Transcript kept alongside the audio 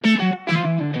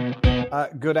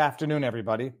Good afternoon,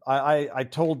 everybody. I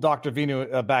told Dr.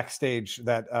 Vinu backstage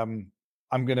that I'm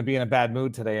going to be in a bad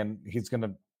mood today, and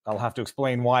I'll have to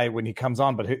explain why when he comes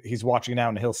on, but he's watching now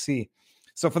and he'll see.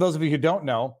 So for those of you who don't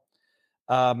know,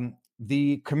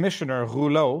 the Commissioner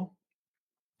Rouleau,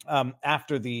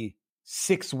 after the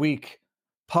 6-week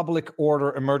Public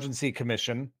Order Emergency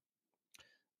Commission,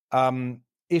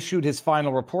 issued his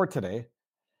final report today.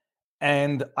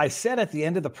 And I said at the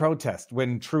end of the protest,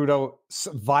 when Trudeau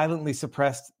violently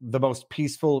suppressed the most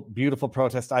peaceful, beautiful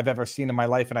protest I've ever seen in my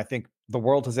life, and I think the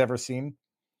world has ever seen,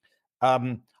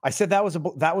 I said that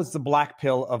was the black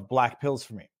pill of black pills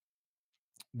for me,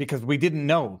 because we didn't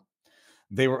know.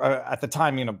 They were at the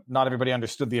time, not everybody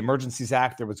understood the Emergencies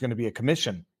Act. There was going to be a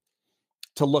commission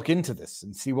to look into this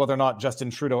and see whether or not Justin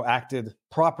Trudeau acted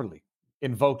properly,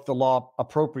 invoked the law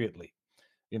appropriately.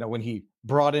 When he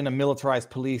brought in a militarized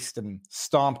police and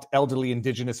stomped elderly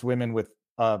Indigenous women with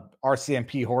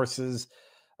RCMP horses,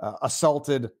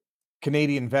 assaulted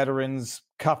Canadian veterans,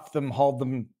 cuffed them, hauled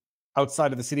them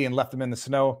outside of the city and left them in the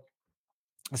snow.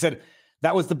 I said,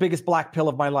 that was the biggest black pill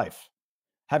of my life.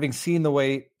 Having seen the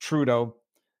way Trudeau,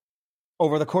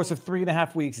 over the course of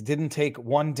 3.5 weeks, didn't take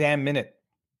one damn minute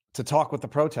to talk with the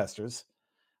protesters,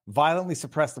 violently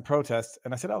suppressed the protests.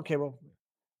 And I said, okay, well,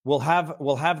 we'll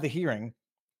have the hearing,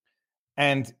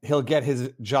 and he'll get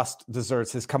his just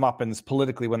desserts, his comeuppance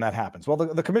politically when that happens. Well,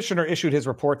 the commissioner issued his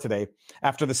report today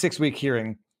after the 6-week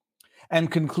hearing and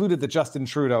concluded that Justin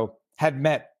Trudeau had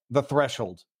met the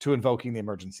threshold to invoking the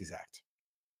Emergencies Act.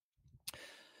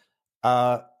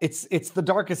 It's the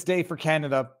darkest day for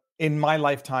Canada in my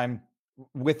lifetime,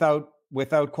 without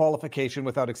qualification,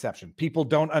 without exception. People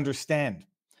don't understand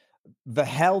the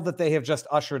hell that they have just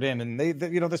ushered in, and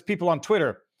there's people on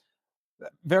Twitter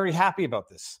very happy about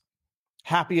this.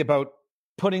 Happy about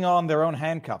putting on their own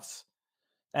handcuffs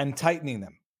and tightening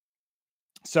them.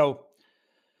 So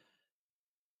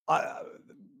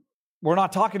we're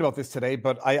not talking about this today,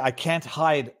 but I can't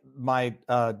hide my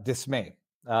dismay.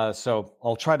 So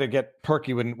I'll try to get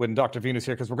perky when Dr. Venu's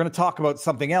here, because we're going to talk about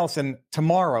something else. And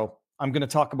tomorrow I'm going to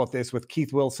talk about this with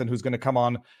Keith Wilson, who's going to come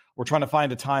on. We're trying to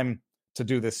find a time to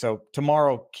do this. So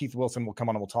tomorrow, Keith Wilson will come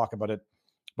on and we'll talk about it.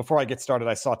 Before I get started,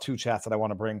 I saw 2 chats that I want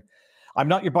to bring. I'm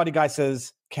Not Your Buddy Guy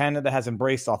says Canada has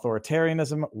embraced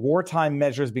authoritarianism, wartime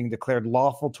measures being declared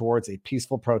lawful towards a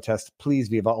peaceful protest. Please,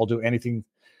 Viva, I'll do anything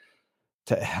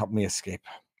to help me escape.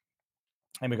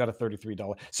 And we got a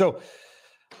 $33. So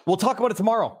we'll talk about it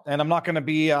tomorrow. And I'm not going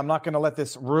to let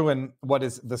this ruin what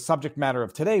is the subject matter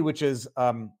of today, which is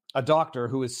a doctor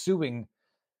who is suing.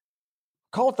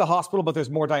 Call it the hospital, but there's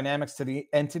more dynamics to the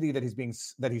entity that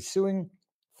he's suing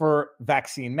for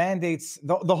vaccine mandates.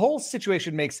 The whole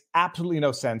situation makes absolutely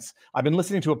no sense. I've been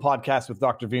listening to a podcast with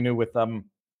Dr. Vinu with a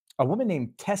woman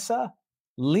named Tessa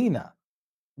Lena,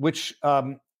 which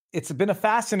it's been a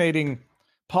fascinating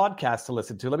podcast to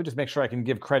listen to. Let me just make sure I can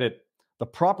give the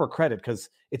proper credit, because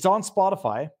it's on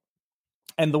Spotify.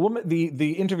 And the woman,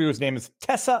 the interviewer's name is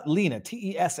Tessa Lena,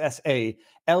 Tessalena.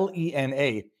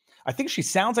 I think she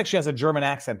sounds like she has a German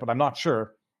accent, but I'm not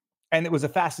sure. And it was a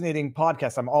fascinating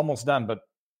podcast. I'm almost done, but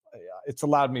it's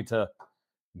allowed me to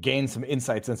gain some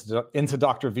insights into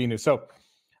Dr. Vinu. So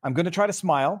I'm going to try to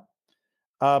smile,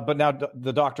 but now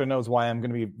the doctor knows why I'm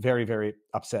going to be very, very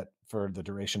upset for the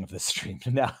duration of this stream.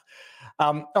 Now,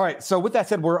 all right. So with that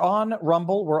said, we're on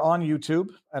Rumble, we're on YouTube,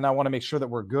 and I want to make sure that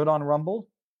we're good on Rumble.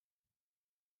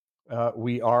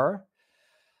 We are,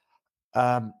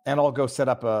 and I'll go set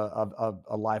up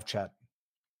a live chat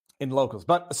in locals.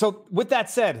 But so with that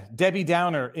said, Debbie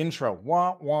Downer intro.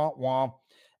 Wah, wah, wah.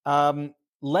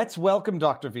 Let's welcome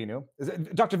Dr. Vinu.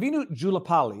 Dr. Vinu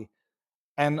Julapali.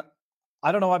 And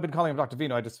I don't know why I've been calling him Dr.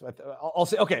 Vinu. I'll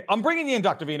say, okay, I'm bringing you in,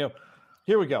 Dr. Vinu.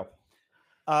 Here we go.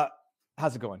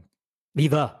 How's it going?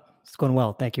 Viva. It's going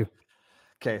well. Thank you.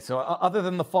 Okay, so other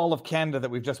than the fall of Canada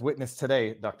that we've just witnessed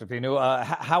today, Dr. Vinu,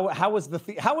 how was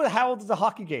how was the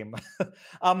hockey game?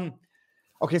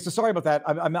 Okay, so sorry about that.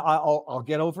 I'll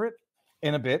get over it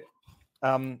in a bit,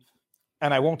 and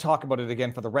I won't talk about it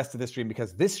again for the rest of this stream,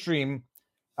 because this stream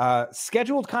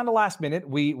scheduled kind of last minute.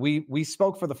 We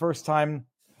spoke for the first time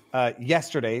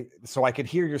yesterday, so I could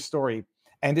hear your story,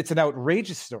 and it's an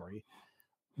outrageous story.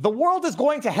 The world is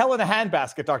going to hell in a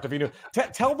handbasket, Dr. Vinu.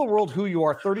 Tell the world who you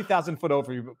are. 30,000 foot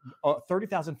overview.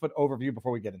 30,000 foot overview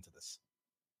before we get into this.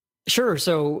 Sure.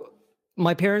 So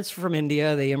my parents are from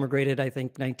India. They immigrated, I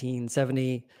think,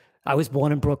 1970. I was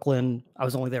born in Brooklyn. I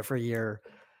was only there for a year,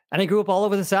 and I grew up all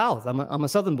over the South. I'm a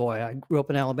Southern boy. I grew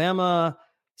up in Alabama.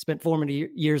 Spent formative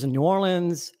years in New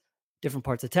Orleans, different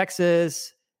parts of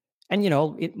Texas, and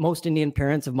most Indian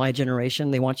parents of my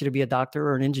generation, they want you to be a doctor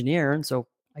or an engineer, and so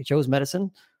I chose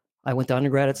medicine. I went to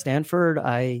undergrad at Stanford.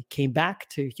 I came back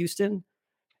to Houston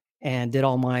and did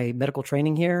all my medical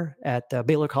training here at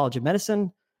Baylor College of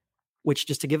Medicine, which,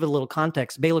 just to give it a little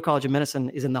context, Baylor College of Medicine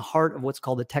is in the heart of what's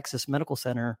called the Texas Medical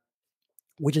Center,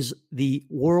 which is the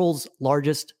world's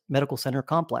largest medical center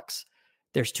complex.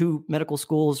 There's 2 medical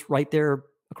schools right there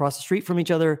across the street from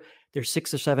each other. There's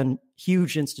 6 or 7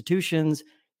 huge institutions,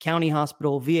 county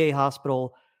hospital, VA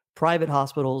hospital, private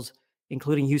hospitals,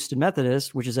 including Houston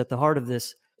Methodist, which is at the heart of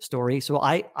this story. So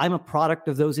I'm a product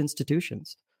of those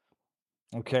institutions.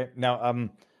 Okay. Now,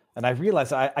 and I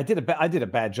realized I did a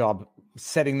bad job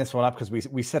setting this one up, because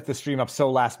we set the stream up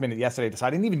so last minute yesterday. So I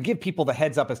didn't even give people the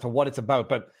heads up as to what it's about,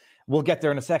 but we'll get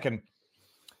there in a second.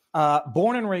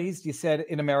 Born and raised, you said,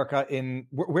 in America.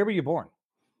 Where were you born?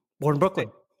 Born in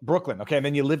Brooklyn. Brooklyn. Okay. And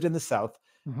then you lived in the South.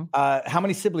 Mm-hmm. How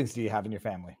many siblings do you have in your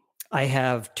family? I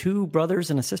have 2 brothers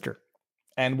and a sister.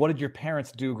 And what did your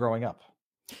parents do growing up?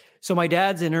 So my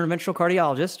dad's an interventional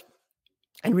cardiologist.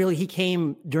 And really, he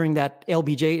came during that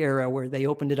LBJ era where they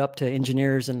opened it up to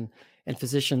engineers and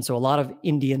physicians. So a lot of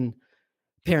Indian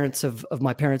parents of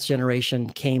my parents' generation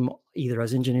came either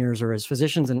as engineers or as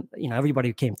physicians. And,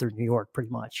 everybody came through New York pretty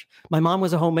much. My mom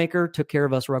was a homemaker, took care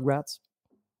of us rugrats.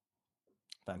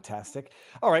 Fantastic.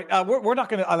 All right. We're not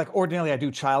going to, ordinarily I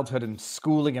do childhood and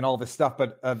schooling and all this stuff,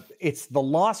 but it's the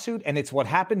lawsuit and it's what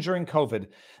happened during COVID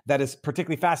that is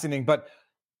particularly fascinating. But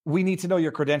we need to know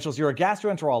your credentials. You're a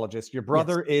gastroenterologist. Your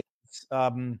brother is...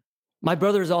 my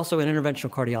brother is also an interventional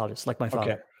cardiologist, like my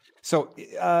father. Okay. So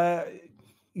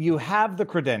you have the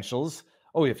credentials.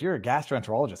 Oh, if you're a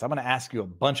gastroenterologist, I'm going to ask you a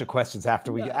bunch of questions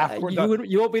after we're done.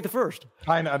 You won't be the first.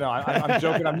 I know. No, I'm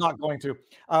joking. I'm not going to.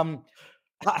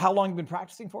 How long have you been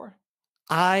practicing for?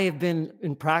 I've been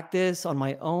in practice on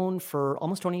my own for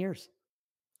almost 20 years.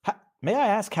 May I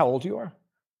ask how old you are?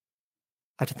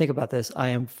 I have to think about this. I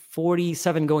am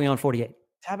 47 going on 48.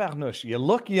 Tabarnouche, you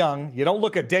look young. You don't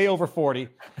look a day over 40.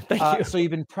 Thank you. So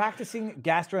you've been practicing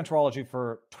gastroenterology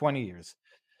for 20 years.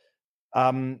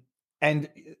 And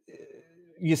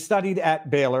you studied at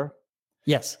Baylor.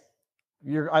 Yes.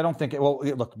 I don't think,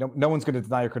 look, no one's going to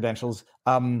deny your credentials.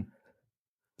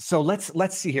 So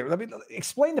let's see here. Let me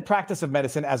explain the practice of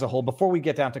medicine as a whole before we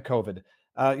get down to COVID.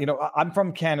 I'm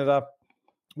from Canada.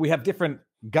 We have different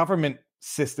government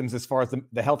systems as far as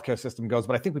the healthcare system goes,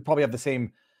 but I think we probably have the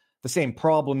same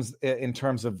problems in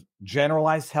terms of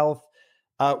generalized health.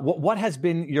 What has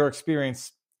been your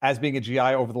experience as being a GI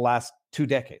over the last 2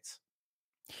 decades?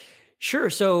 Sure.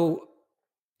 So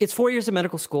it's 4 years of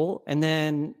medical school, and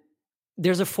then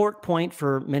there's a fork point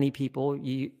for many people.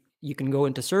 You can go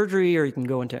into surgery or you can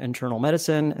go into internal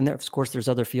medicine. And of course, there's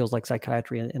other fields like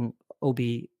psychiatry and OB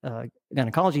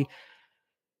gynecology.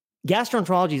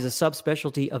 Gastroenterology is a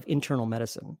subspecialty of internal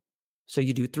medicine. So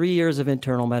you do 3 years of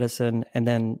internal medicine and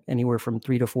then anywhere from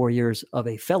 3 to 4 years of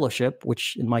a fellowship,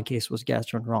 which in my case was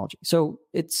gastroenterology. So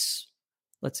it's,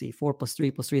 4 +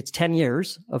 3 + 3, it's 10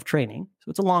 years of training. So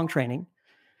it's a long training.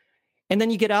 And then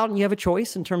you get out and you have a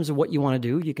choice in terms of what you want to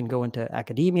do. You can go into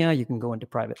academia, you can go into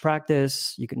private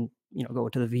practice, you can, go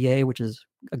to the VA, which is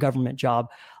a government job.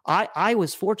 I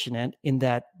was fortunate in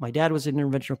that my dad was an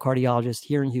interventional cardiologist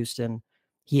here in Houston.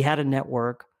 He had a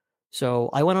network. So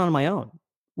I went on my own,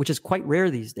 which is quite rare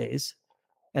these days.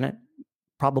 And it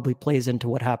probably plays into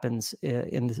what happens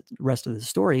in the rest of the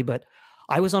story. But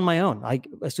I was on my own.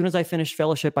 As soon as I finished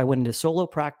fellowship, I went into solo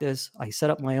practice. I set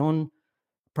up my own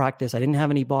practice. I didn't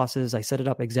have any bosses. I set it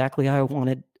up exactly how I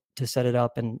wanted to set it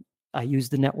up. And I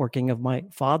used the networking of my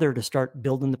father to start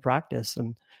building the practice.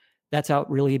 And that's how it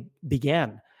really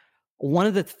began. One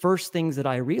of the first things that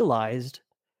I realized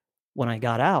when I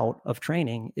got out of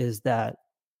training is that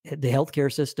the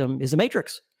healthcare system is a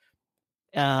matrix.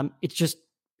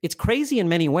 It's crazy in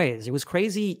many ways. It was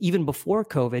crazy even before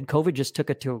COVID. COVID just took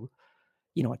it to,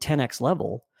 a 10x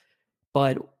level.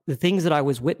 But the things that I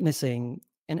was witnessing,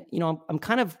 and, I'm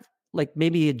kind of like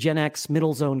maybe a Gen X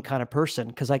middle zone kind of person,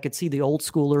 because I could see the old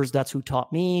schoolers, that's who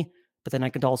taught me. But then I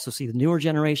could also see the newer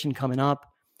generation coming up.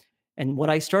 And what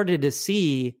I started to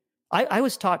see, I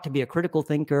was taught to be a critical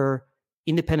thinker,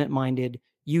 independent minded,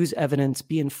 use evidence,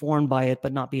 be informed by it,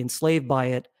 but not be enslaved by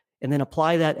it, and then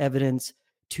apply that evidence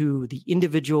to the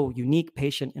individual, unique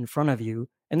patient in front of you.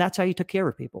 And that's how you took care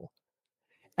of people.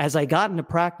 As I got into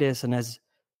practice and as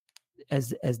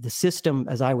the system,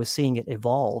 as I was seeing it,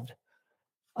 evolved,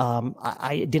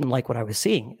 I didn't like what I was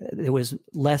seeing. There was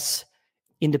less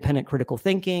independent critical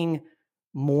thinking,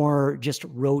 more just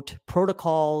rote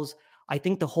protocols. I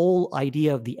think the whole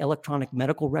idea of the electronic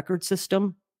medical record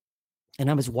system, and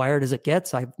I'm as wired as it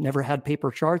gets. I've never had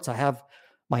paper charts. I have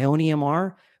my own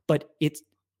EMR, but it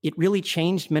really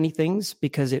changed many things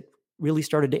because it really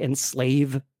started to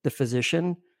enslave the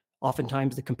physician.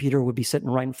 Oftentimes the computer would be sitting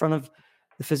right in front of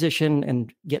the physician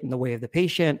and get in the way of the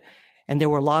patient. And there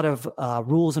were a lot of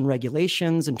rules and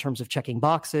regulations in terms of checking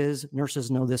boxes. Nurses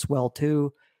know this well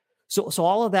too. So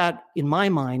all of that, in my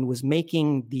mind, was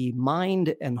making the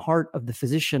mind and heart of the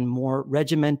physician more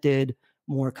regimented,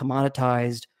 more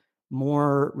commoditized,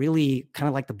 more really kind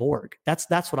of like the Borg. That's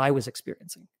what I was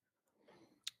experiencing.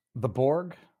 The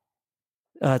Borg?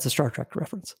 It's a Star Trek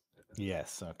reference.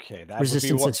 Yes. Okay. That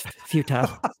Resistance is futile.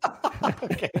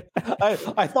 Okay.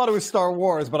 I thought it was Star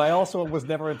Wars, but I also was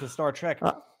never into Star Trek.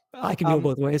 I can go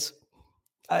both ways.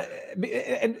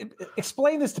 And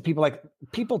explain this to people. Like,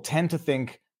 people tend to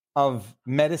think of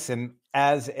medicine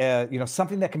as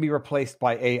something that can be replaced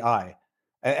by AI.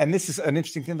 And this is an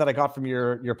interesting thing that I got from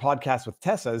your podcast with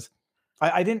Tessa. Is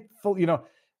I didn't fully,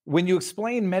 when you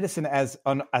explain medicine as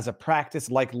a practice,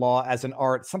 like law, as an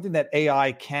art, something that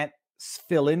AI can't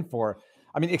fill in for.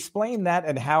 I mean, explain that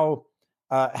and how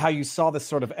you saw this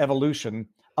sort of evolution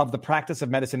of the practice of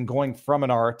medicine going from an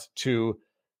art to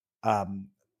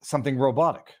something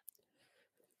robotic.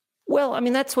 Well, I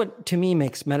mean, that's what to me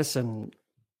makes medicine.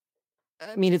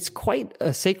 I mean, it's quite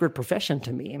a sacred profession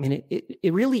to me. I mean,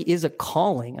 it really is a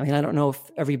calling. I mean, I don't know if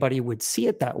everybody would see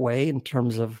it that way in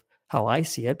terms of how I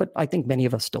see it, but I think many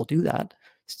of us still do that,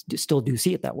 still do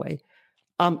see it that way.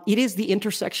 It is the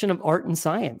intersection of art and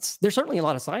science. There's certainly a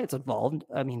lot of science involved.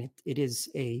 I mean, it is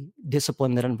a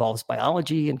discipline that involves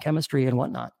biology and chemistry and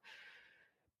whatnot.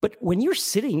 But when you're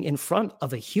sitting in front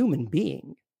of a human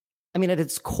being, I mean, at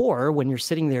its core, when you're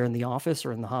sitting there in the office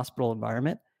or in the hospital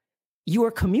environment, you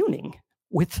are communing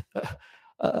with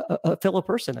a fellow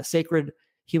person, a sacred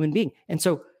human being. And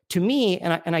so to me,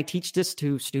 and I teach this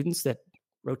to students that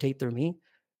rotate through me,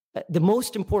 the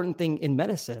most important thing in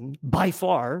medicine by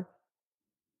far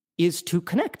is to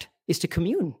connect, is to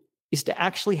commune, is to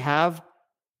actually have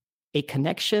a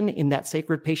connection in that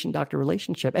sacred patient-doctor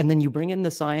relationship. And then you bring in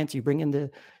the science, you bring in the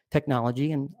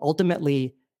technology, and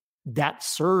ultimately that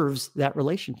serves that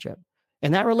relationship.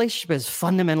 And that relationship is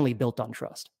fundamentally built on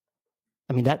trust.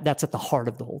 I mean, that's at the heart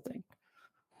of the whole thing.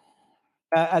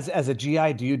 As a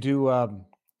GI, do you do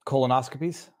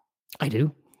colonoscopies? I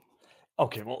do.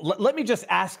 Okay, well, let me just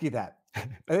ask you that.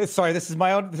 Sorry, this is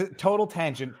my own total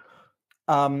tangent.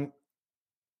 How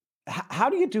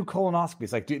do you do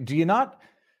colonoscopies? Like, do you not?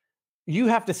 You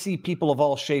have to see people of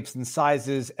all shapes and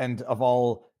sizes and of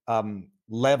all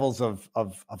levels of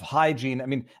hygiene. I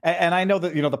mean, and I know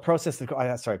that the process.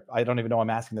 Sorry, I don't even know I'm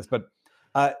asking this, but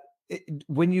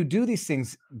when you do these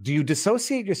things, do you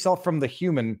dissociate yourself from the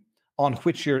human on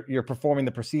which you're performing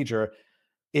the procedure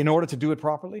in order to do it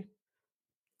properly?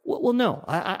 Well, no.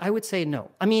 I would say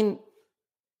no. I mean,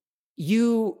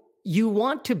 you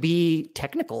want to be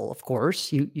technical, of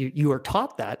course. You are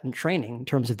taught that in training in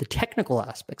terms of the technical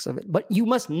aspects of it, but you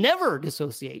must never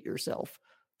dissociate yourself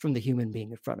from the human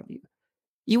being in front of you.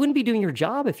 You wouldn't be doing your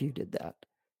job if you did that.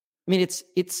 I mean,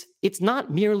 it's not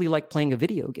merely like playing a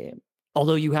video game,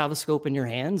 although you have a scope in your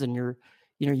hands and you're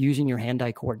using your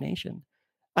hand-eye coordination.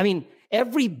 I mean,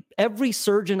 every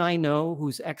surgeon I know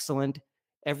who's excellent,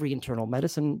 every internal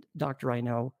medicine doctor I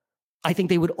know, I think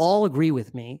they would all agree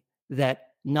with me that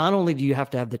not only do you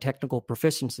have to have the technical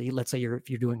proficiency, let's say if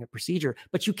you're doing a procedure,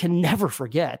 but you can never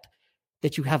forget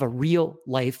that you have a real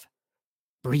life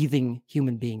breathing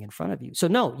human being in front of you. So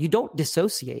no, you don't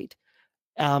dissociate.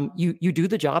 You do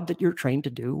the job that you're trained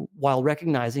to do while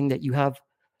recognizing that you have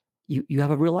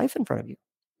a real life in front of you.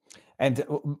 And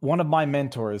one of my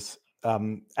mentors,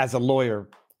 as a lawyer,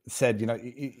 said,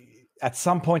 at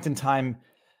some point in time,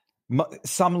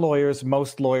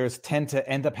 most lawyers tend to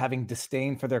end up having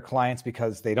disdain for their clients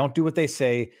because they don't do what they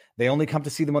say. They only come to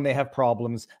see them when they have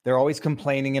problems. They're always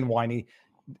complaining and whiny.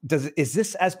 Is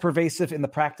this as pervasive in the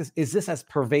practice? Is this as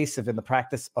pervasive in the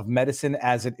practice of medicine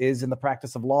as it is in the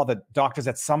practice of law, that doctors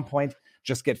at some point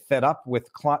just get fed up with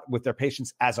their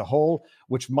patients as a whole,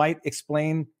 which might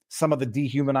explain some of the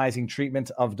dehumanizing treatment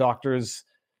of doctors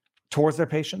towards their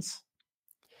patients?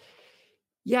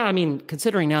 Yeah, I mean,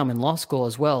 considering now I'm in law school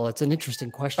as well, it's an interesting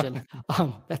question.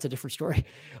 That's a different story.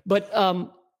 But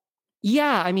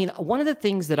yeah, I mean, one of the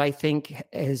things that I think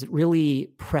has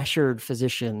really pressured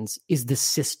physicians is the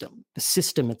system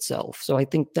itself. So I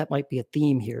think that might be a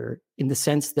theme here, in the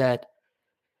sense that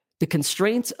the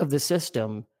constraints of the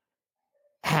system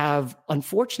have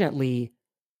unfortunately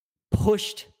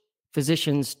pushed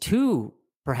physicians to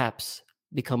perhaps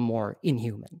become more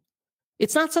inhuman.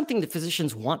 It's not something that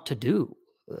physicians want to do,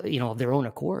 of their own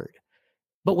accord.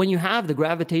 But when you have the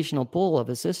gravitational pull of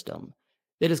a system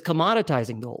that is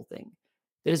commoditizing the whole thing,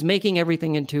 that is making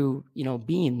everything into,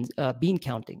 bean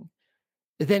counting,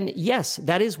 then yes,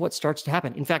 that is what starts to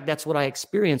happen. In fact, that's what I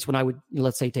experienced when I would,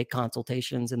 let's say, take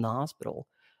consultations in the hospital.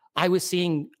 I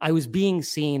was being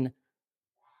seen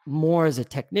more as a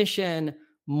technician,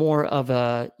 more of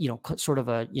a, sort of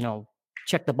a,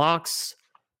 check the box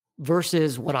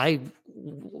versus what I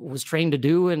was trained to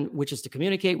do, and which is to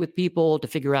communicate with people, to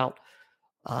figure out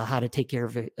how to take care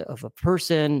of a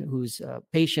person who's a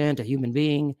patient, a human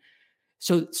being.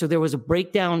 So there was a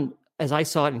breakdown, as I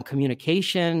saw it, in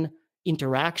communication,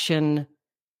 interaction,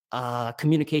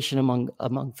 communication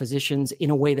among physicians in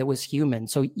a way that was human.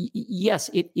 So yes,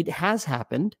 it has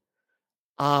happened.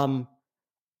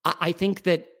 I think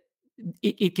that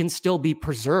it can still be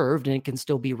preserved and it can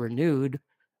still be renewed,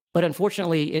 but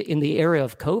unfortunately, in the area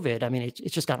of COVID, I mean,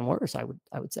 it's just gotten worse. I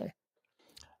would say.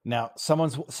 Now,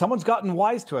 someone's gotten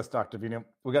wise to us, Dr. Vigneault.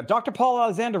 We got Dr. Paul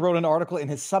Alexander wrote an article in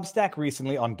his Substack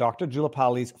recently on Dr.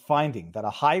 Joulipali's finding that a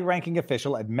high-ranking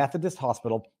official at Methodist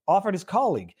Hospital offered his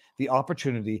colleague the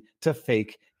opportunity to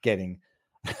fake getting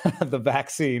the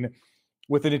vaccine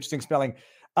with an interesting spelling.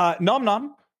 Nom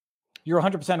nom, you're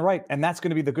 100% right, and that's going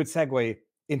to be the good segue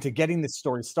into getting this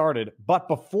story started. But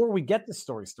before we get this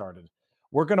story started,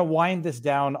 we're going to wind this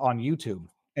down on YouTube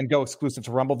and go exclusive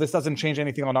to Rumble. This doesn't change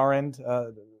anything on our end,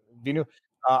 Vigneault.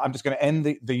 I'm just going to end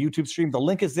the YouTube stream. The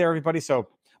link is there, everybody. So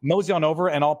mosey on over,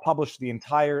 and I'll publish the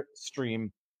entire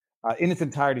stream in its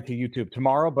entirety to YouTube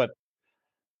tomorrow. But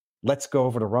let's go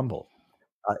over to Rumble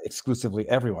exclusively,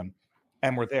 everyone,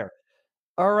 and we're there.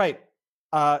 All right.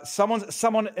 Someone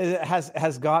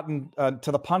has gotten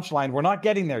to the punchline. We're not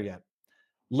getting there yet.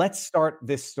 Let's start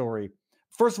this story.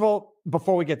 First of all,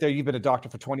 before we get there, you've been a doctor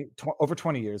for over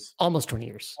 20 years. Almost 20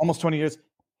 years. Almost 20 years.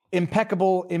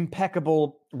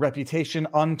 Impeccable reputation,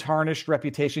 untarnished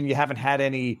reputation. You haven't had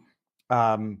any,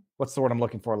 what's the word I'm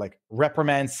looking for? Like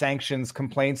reprimands, sanctions,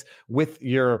 complaints with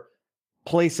your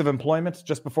place of employment,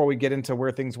 just before we get into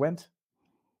where things went?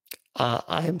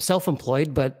 I am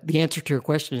self-employed, but the answer to your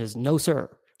question is no, sir.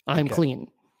 I'm clean.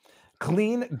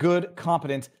 Clean, good,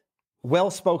 competent,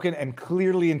 well-spoken, and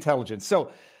clearly intelligent.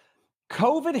 So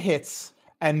COVID hits,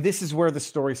 and this is where the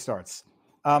story starts.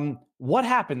 What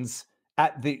happens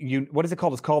at what is it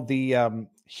called? It's called the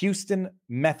Houston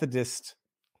Methodist.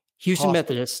 Houston Hospital.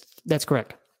 Methodist. That's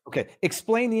correct. Okay.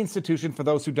 Explain the institution for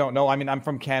those who don't know. I mean, I'm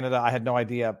from Canada. I had no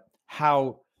idea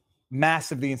how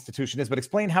massive the institution is, but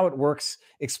explain how it works.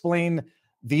 Explain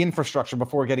the infrastructure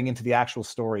before getting into the actual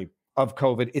story of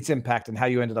COVID, its impact, and how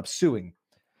you ended up suing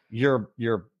your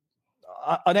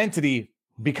an entity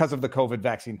because of the COVID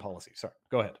vaccine policy. Sorry,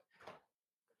 go ahead.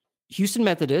 Houston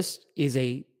Methodist is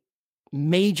a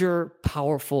major,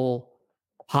 powerful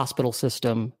hospital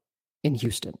system in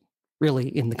Houston, really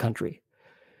in the country.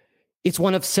 It's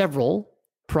one of several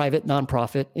private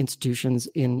nonprofit institutions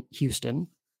in Houston,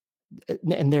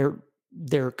 and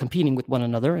they're competing with one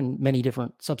another in many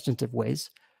different substantive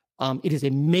ways. It is a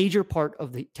major part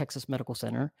of the Texas Medical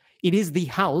Center. It is the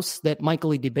house that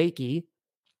Michael E. DeBakey,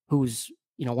 who's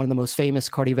one of the most famous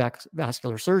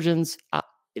cardiovascular surgeons,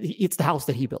 it's the house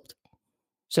that he built.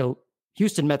 So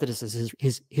Houston Methodist is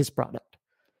his product.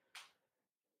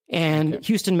 And okay.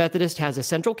 Houston Methodist has a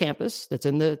central campus that's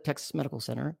in the Texas Medical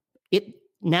Center. It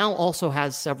now also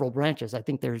has several branches. I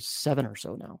think there's 7 or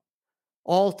so now,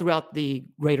 all throughout the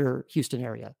greater Houston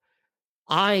area.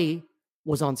 I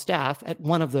was on staff at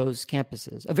one of those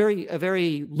campuses, a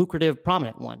very lucrative,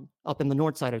 prominent one up in the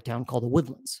north side of town called the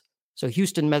Woodlands. So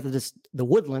Houston Methodist, the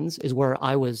Woodlands, is where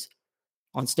I was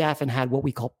on staff and had what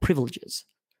we call privileges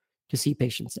to see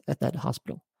patients at that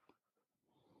hospital.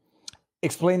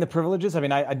 Explain the privileges. I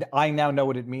mean, I now know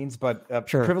what it means, but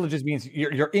sure. Privileges means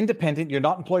you're independent, you're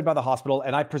not employed by the hospital,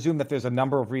 and I presume that there's a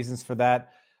number of reasons for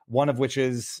that. One of which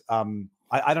is, I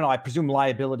don't know, I presume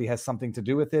liability has something to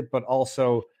do with it, but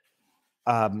also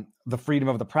the freedom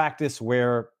of the practice,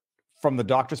 where from the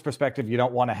doctor's perspective, you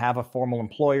don't want to have a formal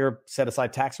employer, set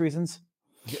aside tax reasons?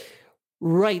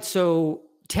 Right. So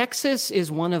Texas is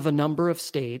one of a number of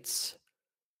states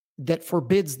that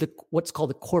forbids what's called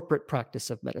the corporate practice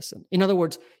of medicine. In other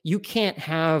words, you can't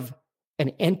have an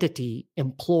entity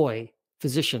employ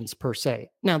physicians per se.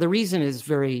 Now, the reason is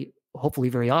hopefully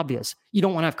very obvious. You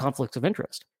don't want to have conflicts of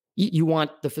interest. You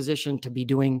want the physician to be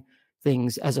doing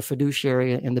things as a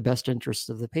fiduciary in the best interests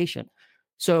of the patient.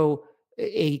 So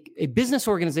a business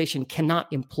organization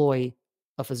cannot employ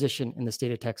a physician in the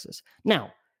state of Texas.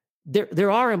 Now,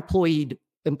 there are employed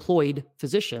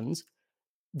physicians.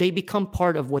 They become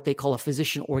part of what they call a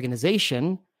physician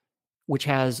organization, which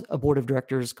has a board of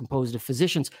directors composed of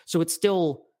physicians. So it's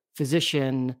still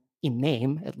physician in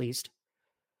name, at least.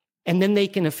 And then they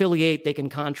can affiliate, they can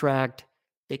contract,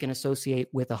 they can associate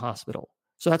with a hospital.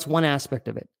 So that's one aspect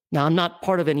of it. Now, I'm not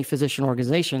part of any physician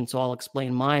organization, so I'll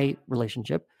explain my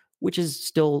relationship, which is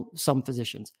still some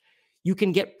physicians. You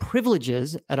can get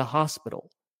privileges at a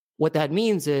hospital. What that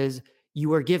means is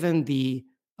you are given the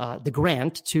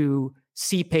grant to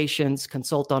see patients,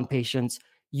 consult on patients,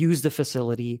 use the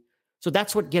facility. So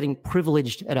that's what getting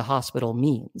privileged at a hospital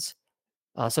means,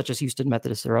 such as Houston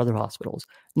Methodist or other hospitals.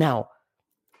 Now,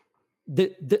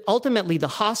 ultimately, the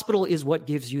hospital is what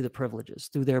gives you the privileges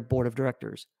through their board of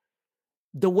directors.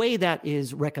 The way that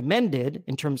is recommended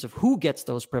in terms of who gets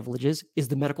those privileges is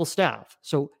the medical staff.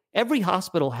 So every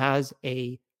hospital has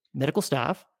a medical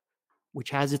staff,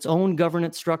 which has its own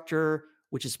governance structure,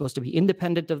 which is supposed to be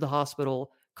independent of the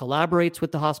hospital, collaborates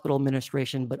with the hospital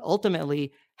administration, but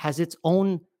ultimately has its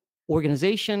own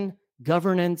organization,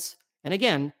 governance. And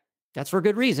again, that's for a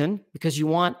good reason, because you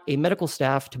want a medical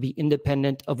staff to be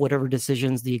independent of whatever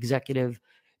decisions the executive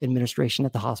administration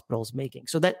at the hospital is making.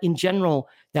 So that in general,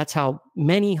 that's how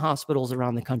many hospitals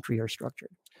around the country are structured.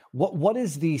 What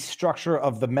is the structure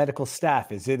of the medical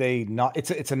staff? Is it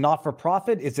it's a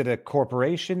not-for-profit? Is it a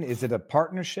corporation? Is it a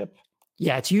partnership?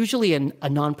 Yeah, it's usually a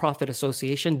nonprofit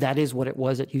association. That is what it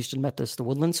was at Houston Methodist The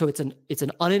Woodlands. So it's an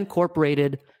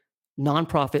unincorporated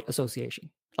nonprofit association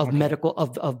of medical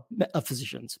of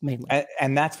physicians mainly.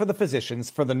 And that's for the physicians.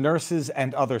 For the nurses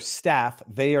and other staff,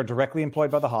 they are directly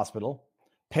employed by the hospital,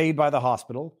 paid by the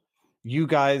hospital. You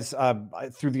guys,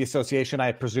 through the association,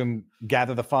 I presume,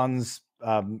 gather the funds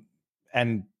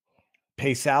and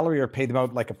pay salary or pay them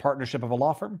out like a partnership of a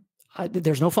law firm?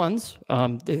 There's no funds.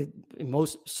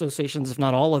 Most associations, if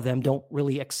not all of them, don't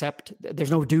really accept. There's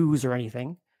no dues or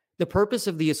anything. The purpose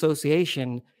of the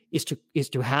association is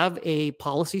to have a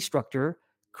policy structure,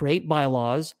 create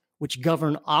bylaws which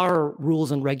govern our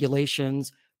rules and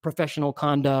regulations, professional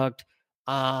conduct,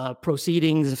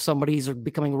 proceedings if somebody's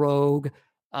becoming rogue,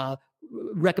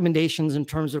 recommendations in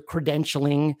terms of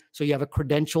credentialing. So you have a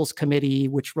credentials committee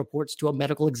which reports to a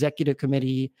medical executive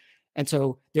committee. And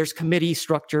so there's committee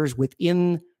structures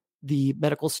within the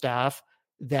medical staff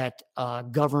that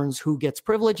governs who gets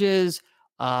privileges,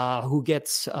 who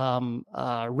gets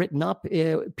written up,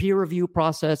 peer review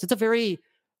process. It's a very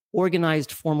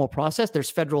organized, formal process. There's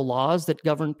federal laws that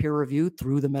govern peer review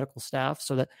through the medical staff.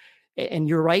 So that, and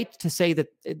you're right to say that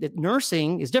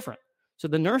nursing is different. So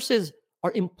the nurses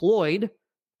are employed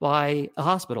by a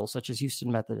hospital such as Houston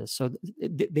Methodist. So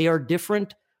they are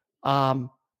different.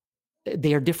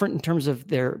 They are different in terms of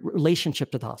their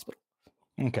relationship to the hospital.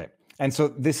 Okay. And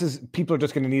so people are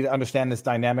just going to need to understand this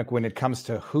dynamic when it comes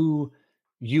to who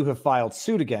you have filed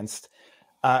suit against,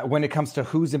 when it comes to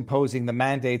who's imposing the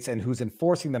mandates and who's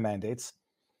enforcing the mandates.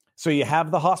 So you have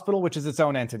the hospital, which is its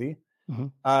own entity.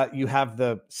 Mm-hmm. You have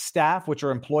the staff, which are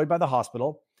employed by the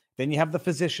hospital. Then you have the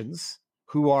physicians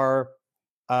who are,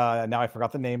 now I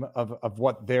forgot the name of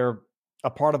what they're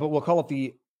a part of, but we'll call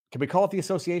it can we call it the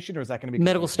association, or is that going to be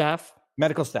medical staff?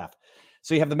 Medical staff.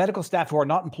 So you have the medical staff who are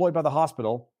not employed by the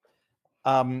hospital,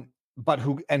 but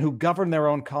who govern their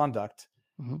own conduct.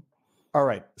 Mm-hmm. All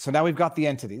right. So now we've got the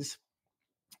entities.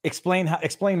 Explain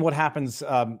what happens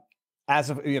as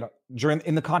of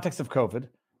in the context of COVID,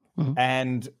 mm-hmm.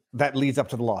 and that leads up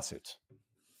to the lawsuit.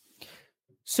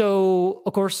 So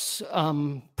of course,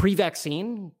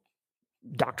 pre-vaccine,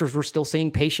 doctors were still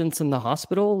seeing patients in the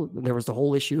hospital. There was the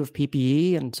whole issue of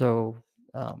PPE. And so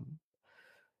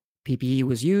PPE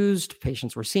was used,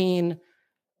 patients were seen.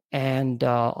 And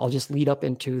I'll just lead up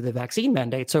into the vaccine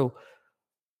mandate. So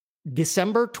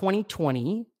December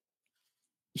 2020,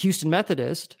 Houston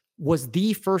Methodist was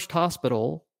the first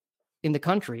hospital in the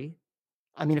country,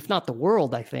 I mean, if not the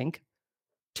world, I think,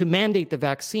 to mandate the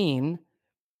vaccine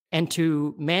and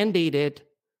to mandate it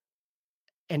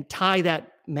and tie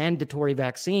that mandatory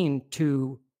vaccine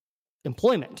to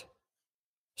employment.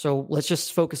 So let's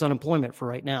just focus on employment for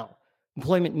right now.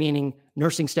 Employment meaning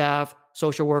nursing staff,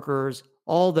 social workers,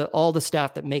 all the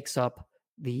staff that makes up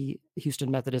the Houston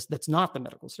Methodist that's not the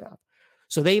medical staff.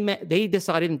 So they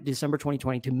decided in December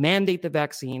 2020 to mandate the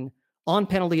vaccine on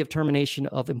penalty of termination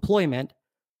of employment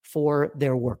for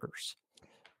their workers.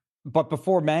 But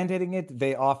before mandating it,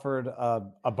 they offered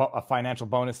a financial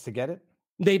bonus to get it?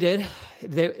 They did.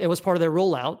 It was part of their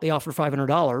rollout. They offered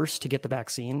 $500 to get the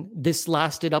vaccine. This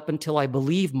lasted up until, I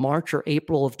believe, March or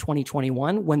April of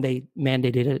 2021 when they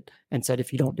mandated it and said,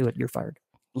 if you don't do it, you're fired.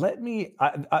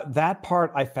 That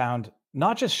part I found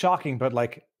not just shocking, but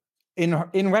like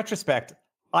in retrospect,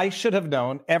 I should have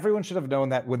known, everyone should have known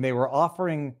that when they were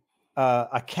offering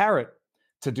a carrot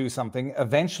to do something,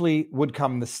 eventually would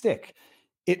come the stick.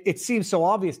 It seems so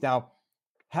obvious now.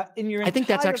 I think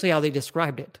that's actually how they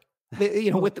described it.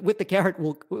 With the carrot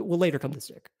will later come the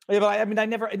stick. Yeah, but I mean, I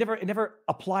never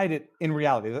applied it in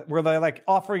reality. Where they're like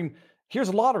offering,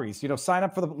 here's lotteries. Sign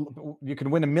up for you can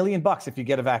win $1 million if you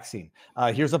get a vaccine.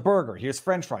 Here's a burger. Here's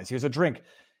French fries. Here's a drink.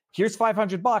 Here's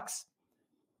 $500.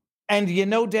 And you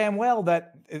know damn well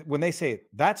that when they say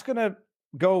that's going to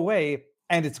go away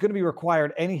and it's going to be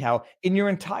required anyhow, in your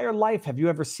entire life, have you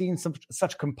ever seen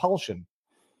such compulsion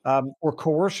or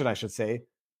coercion, I should say,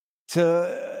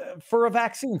 for a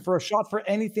vaccine, for a shot, for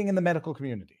anything in the medical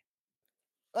community?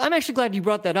 I'm actually glad you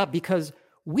brought that up, because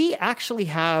we actually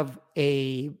have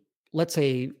let's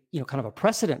say, kind of a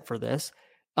precedent for this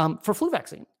for flu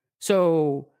vaccine.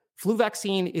 So flu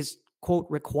vaccine is, quote,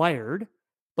 required.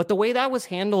 But the way that was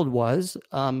handled was,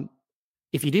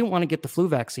 if you didn't want to get the flu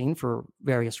vaccine for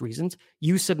various reasons,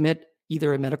 you submit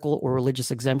either a medical or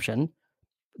religious exemption.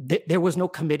 There was no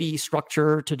committee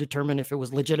structure to determine if it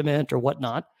was legitimate or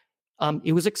whatnot.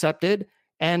 It was accepted.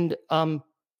 And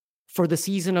for the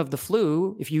season of the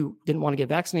flu, if you didn't want to get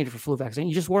vaccinated for flu vaccine,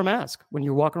 you just wore a mask when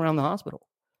you're walking around the hospital.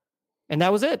 And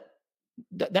that was it.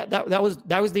 That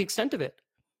was the extent of it.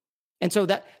 And so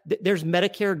there's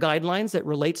Medicare guidelines that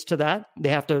relates to that. They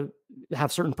have to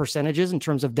have certain percentages in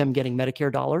terms of them getting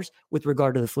Medicare dollars with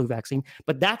regard to the flu vaccine.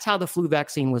 But that's how the flu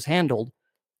vaccine was handled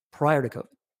prior to COVID.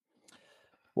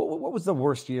 What was the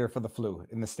worst year for the flu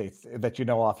in the States that you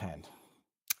know offhand?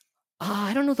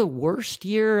 I don't know the worst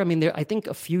year. I mean, I think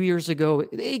a few years ago,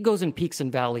 it goes in peaks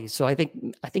and valleys. So I think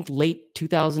late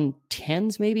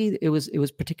 2010s, maybe it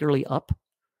was particularly up.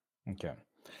 Okay.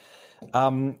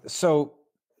 So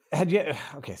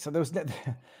there was,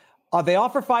 they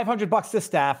offer $500 to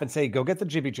staff and say, go get the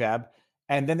jibby jab.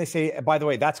 And then they say, by the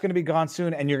way, that's going to be gone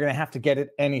soon and you're going to have to get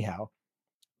it anyhow.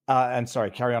 And sorry,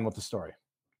 carry on with the story.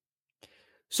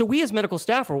 So we as medical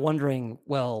staff are wondering,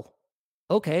 well,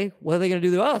 okay, what are they going to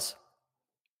do to us?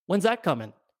 When's that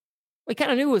coming? We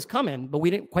kind of knew it was coming, but we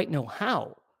didn't quite know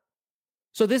how.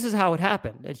 So this is how it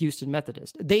happened at Houston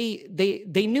Methodist. They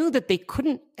knew that they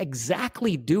couldn't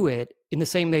exactly do it in the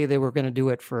same way they were going to do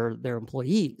it for their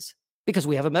employees, because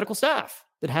we have a medical staff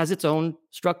that has its own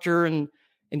structure and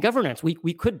governance. We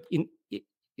could,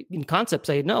 in concept,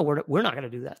 say, no, we're not going to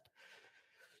do that.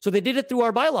 So they did it through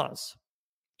our bylaws.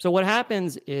 So what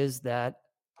happens is that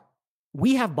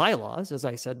we have bylaws, as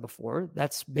I said before.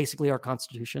 That's basically our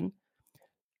Constitution.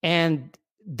 And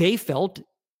they felt,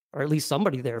 or at least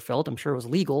somebody there felt, I'm sure it was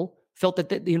legal, felt that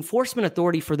the enforcement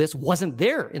authority for this wasn't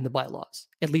there in the bylaws,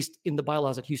 at least in the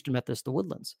bylaws at Houston Methodist, the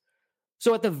Woodlands.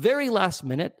 So at the very last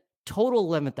minute, total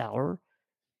 11th hour,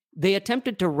 they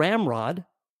attempted to ramrod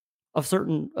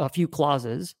a few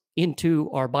clauses into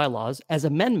our bylaws as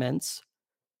amendments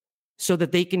so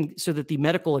that the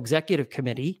medical executive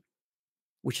committee,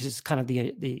 which is kind of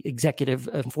the executive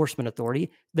enforcement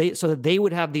authority, so that they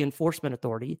would have the enforcement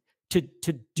authority to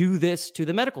do this to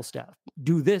the medical staff.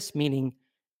 Do this meaning,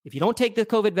 if you don't take the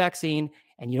COVID vaccine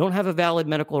and you don't have a valid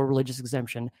medical or religious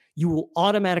exemption, you will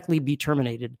automatically be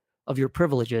terminated of your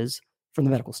privileges from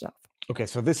the medical staff. Okay,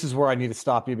 so this is where I need to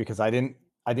stop you, because I didn't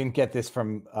get this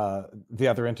from the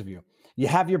other interview. You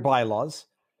have your bylaws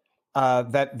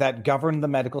that govern the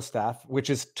medical staff, which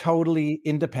is totally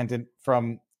independent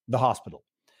from the hospital.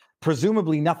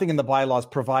 Presumably, nothing in the bylaws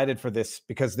provided for this,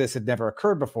 because this had never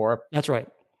occurred before. That's right.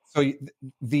 So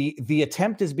the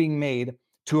attempt is being made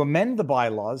to amend the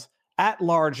bylaws at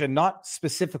large, and not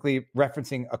specifically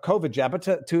referencing a COVID jab, but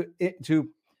to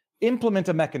implement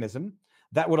a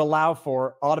that would allow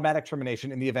for automatic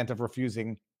termination in the event of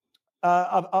refusing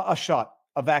a shot,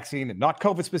 a vaccine, not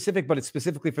COVID specific, but it's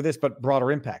specifically for this, but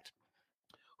broader impact.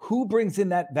 Who brings in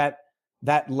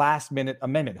that last minute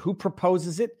amendment? Who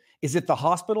proposes it? Is it the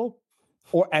hospital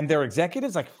and their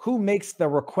executives? Like, who makes the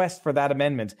request for that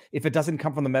amendment if it doesn't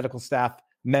come from the medical staff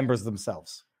members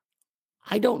themselves?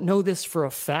 I don't know this for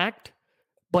a fact,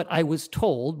 but I was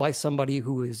told by somebody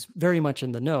who is very much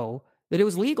in the know that it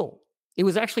was legal. It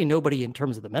was actually nobody in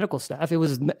terms of the medical staff. It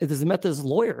was the Methodist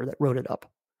lawyer that wrote it up.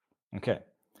 Okay.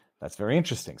 That's very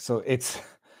interesting. So it's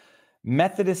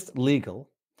Methodist legal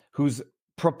who's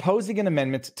proposing an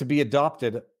amendment to be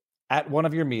adopted at one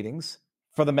of your meetings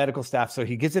for the medical staff. So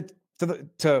he gives it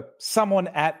to someone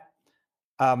at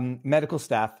medical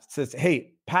staff, says,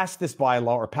 hey, pass this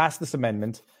bylaw or pass this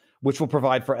amendment, which will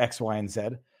provide for X, Y, and Z.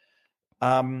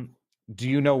 Do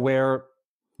you know where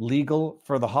legal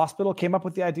for the hospital came up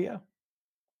with the idea?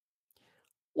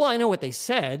 Well, I know what they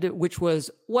said, which was,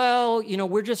 well,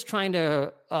 we're just trying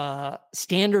to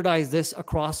standardize this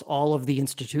across all of the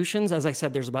institutions. As I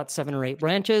said, there's about 7 or 8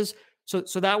 branches. So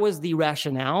that was the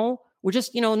rationale. We're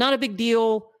just, not a big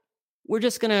deal.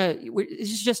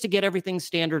 It's just to get everything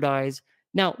standardized.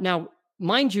 Now,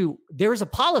 mind you, there is a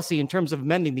policy in terms of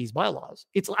amending these bylaws.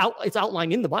 It's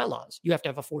outlined in the bylaws. You have to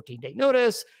have a 14-day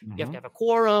notice. You have to have a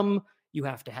quorum. You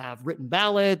have to have written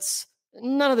ballots.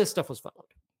 None of this stuff was followed.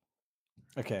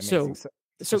 Okay. Amazing.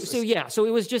 So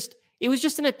it was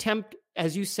just an attempt,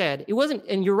 as you said. It wasn't,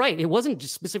 and you're right, it wasn't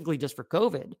just specifically just for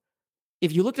COVID.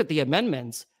 If you looked at the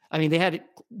amendments, I mean, they had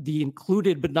the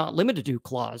included but not limited to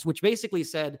clause, which basically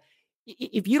said,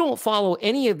 if you don't follow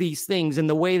any of these things in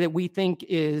the way that we think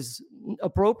is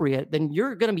appropriate, then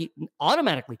you're going to be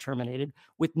automatically terminated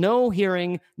with no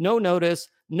hearing, no notice,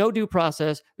 no due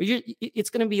process. It's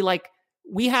going to be like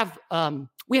we have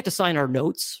to sign our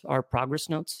notes, our progress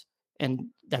notes, and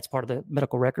that's part of the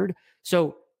medical record.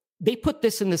 So they put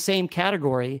this in the same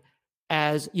category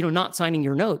as, not signing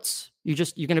your notes. You're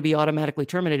going to be automatically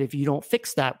terminated if you don't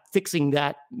fix that. Fixing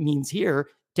that means here,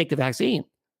 take the vaccine.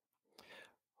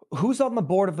 Who's on the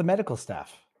board of the medical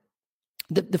staff?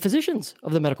 The physicians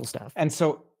of the medical staff. And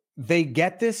so they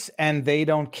get this and they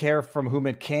don't care from whom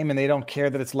it came, and they don't care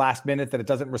that it's last minute, that it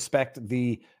doesn't respect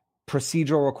the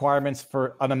procedural requirements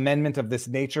for an amendment of this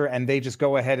nature, and they just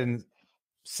go ahead and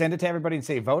send it to everybody and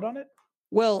say, vote on it?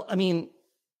 Well, I mean,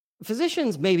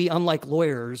 physicians, maybe unlike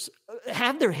lawyers,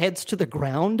 have their heads to the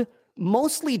ground,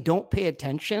 mostly don't pay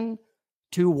attention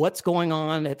to what's going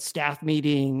on at staff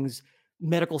meetings,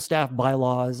 medical staff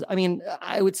bylaws. I mean,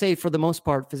 I would say for the most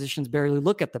part, physicians barely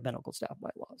look at the medical staff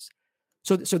bylaws.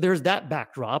 So there's that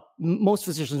backdrop. Most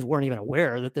physicians weren't even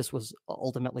aware that this was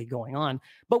ultimately going on.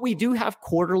 But we do have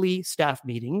quarterly staff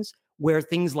meetings where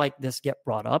things like this get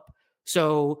brought up.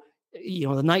 So,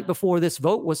 the night before this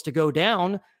vote was to go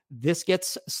down, this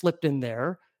gets slipped in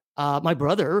there. My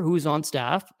brother, who's on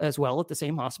staff as well at the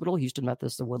same hospital, Houston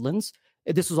Methodist of Woodlands,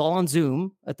 this was all on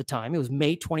Zoom at the time. It was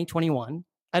May 2021.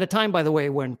 At a time, by the way,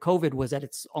 when COVID was at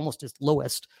its almost its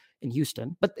lowest in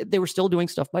Houston, but they were still doing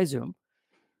stuff by Zoom.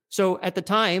 So at the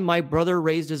time, my brother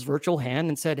raised his virtual hand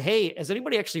and said, "Hey, has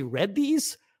anybody actually read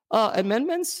these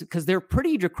amendments? Because they're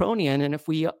pretty draconian, and if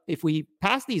we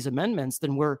pass these amendments,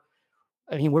 then we're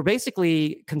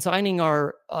basically consigning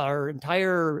our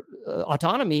entire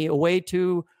autonomy away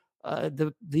to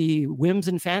the whims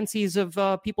and fancies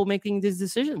of people making these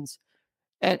decisions."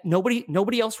 And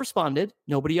nobody else responded.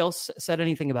 Nobody else said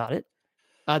anything about it.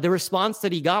 The response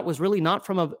that he got was really not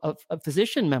from a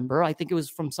physician member. I think it was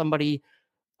from somebody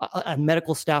on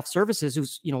medical staff services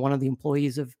who's one of the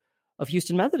employees of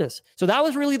Houston Methodist. So that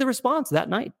was really the response that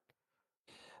night.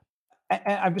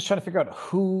 And I'm just trying to figure out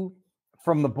who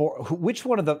from the board, which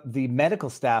one of the medical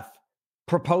staff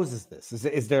proposes this.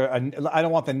 Is there I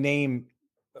don't want the name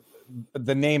of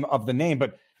the name,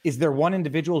 but is there one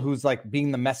individual who's like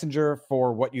being the messenger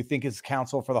for what you think is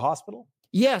counsel for the hospital?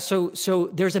 Yeah. So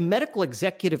there's a medical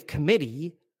executive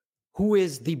committee who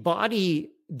is the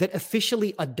body that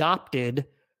officially adopted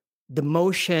the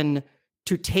motion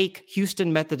to take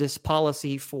Houston Methodist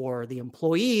policy for the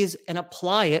employees and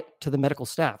apply it to the medical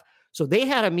staff. So they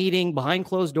had a meeting behind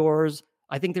closed doors.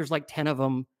 I think there's like 10 of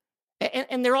them,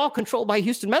 and they're all controlled by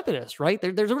Houston Methodist, right?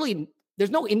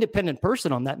 There's no independent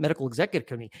person on that medical executive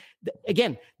committee.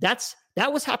 Again, that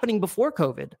was happening before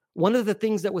COVID. One of the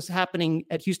things that was happening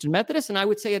at Houston Methodist, and I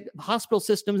would say at hospital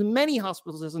systems, many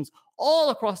hospital systems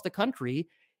all across the country,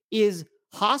 is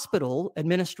hospital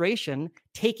administration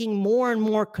taking more and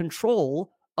more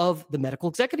control of the medical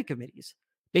executive committees,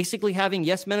 basically having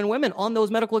yes men and women on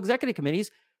those medical executive committees.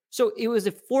 So it was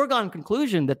a foregone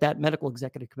conclusion that medical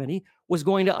executive committee was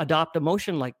going to adopt a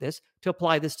motion like this to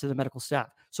apply this to the medical staff.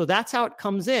 So that's how it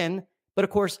comes in. But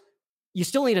of course, you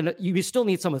still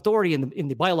need some authority in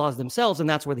the bylaws themselves, and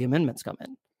that's where the amendments come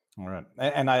in. All right.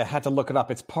 And I had to look it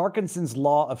up. It's Parkinson's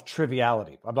law of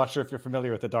triviality. I'm not sure if you're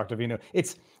familiar with it, Dr. Vinu.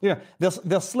 It's,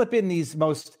 they'll slip in these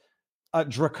most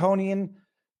draconian,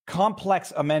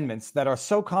 complex amendments that are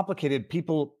so complicated,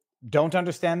 people don't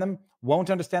understand them, won't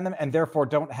understand them, and therefore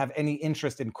don't have any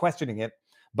interest in questioning it.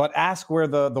 But ask where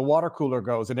the water cooler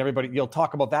goes, and you'll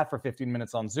talk about that for 15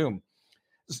 minutes on Zoom.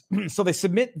 So they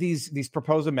submit these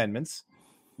proposed amendments.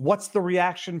 What's the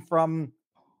reaction from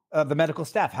the medical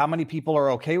staff? How many people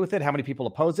are okay with it? How many people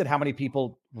oppose it? How many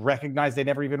people recognize they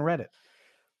never even read it?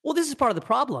 Well, this is part of the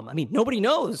problem. I mean, nobody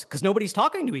knows because nobody's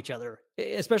talking to each other,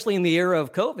 especially in the era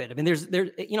of COVID. I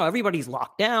mean, everybody's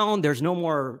locked down. There's no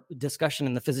more discussion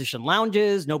in the physician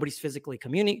lounges. Nobody's physically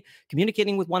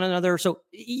communicating with one another. So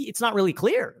it's not really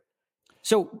clear.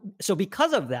 So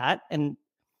because of that, and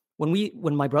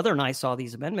when my brother and I saw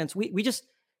these amendments, we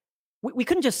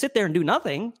couldn't just sit there and do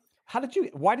nothing.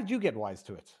 Why did you get wise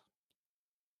to it?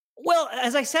 Well,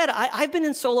 as I said, I've been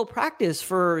in solo practice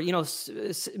for,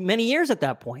 many years at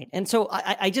that point. And so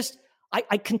I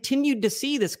continued to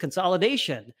see this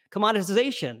consolidation,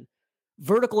 commoditization.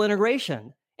 vertical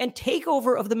integration and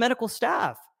takeover of the medical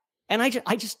staff. And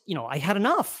I had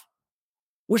enough.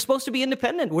 We're supposed to be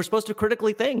independent. We're supposed to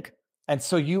critically think. And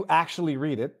so you actually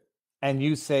read it and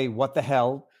you say, what the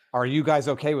hell? Are you guys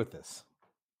okay with this?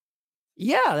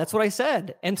 Yeah, that's what I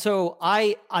said. And so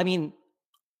I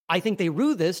think they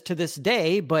rue this to this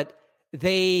day, but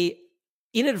they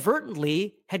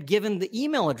inadvertently had given the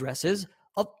email addresses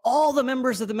of all the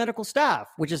members of the medical staff,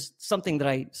 which is something that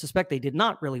I suspect they did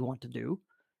not really want to do.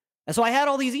 And so I had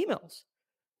all these emails.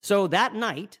 So that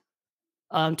night,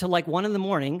 till like 1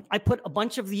 a.m, I put a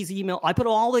bunch of these emails, I put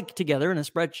all of it together in a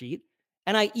spreadsheet,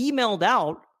 and I emailed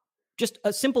out just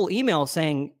a simple email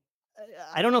saying,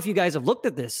 I don't know if you guys have looked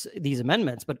at these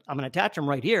amendments, but I'm going to attach them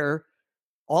right here.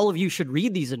 All of you should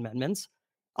read these amendments.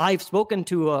 I've spoken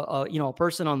to a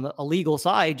person on a legal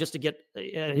side just to get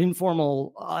an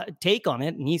informal take on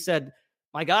it. And he said,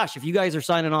 my gosh, if you guys are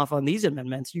signing off on these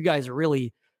amendments, you guys are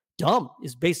really dumb,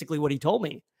 is basically what he told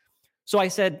me. So I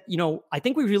said, I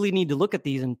think we really need to look at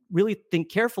these and really think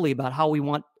carefully about how we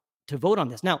want to vote on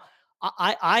this. Now,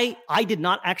 I did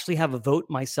not actually have a vote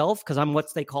myself because I'm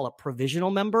what they call a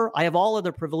provisional member. I have all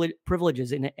other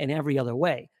privileges in every other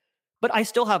way, but I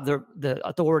still have the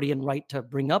authority and right to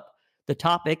bring up the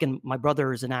topic. And my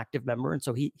brother is an active member, and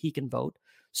so he can vote.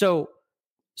 So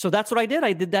that's what I did.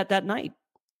 I did that night,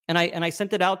 and I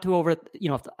sent it out to over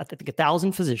I think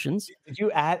 1,000 physicians. Did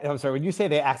you add? I'm sorry. When you say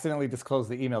they accidentally disclosed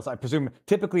the emails, I presume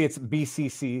typically it's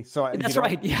BCC. So that's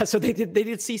right. Yeah. So they did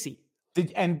CC.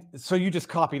 And so you just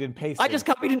copied and pasted? I just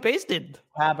copied and pasted.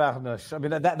 I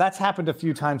mean, that's happened a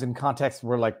few times in contexts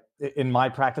where, like in my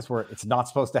practice, where it's not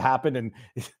supposed to happen, and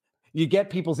you get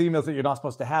people's emails that you're not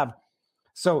supposed to have.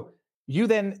 So you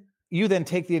then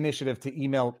take the initiative to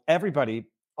email everybody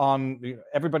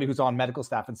who's on medical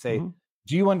staff and say,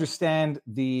 do you understand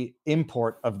the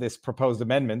import of this proposed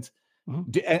amendment?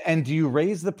 And do you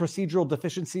raise the procedural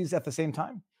deficiencies at the same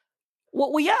time?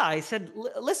 Well, yeah, I said,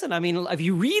 listen, I mean, if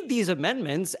you read these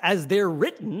amendments as they're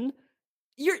written,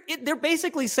 they're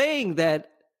basically saying that,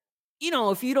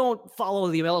 if you don't follow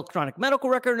the electronic medical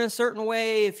record in a certain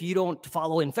way, if you don't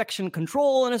follow infection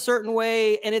control in a certain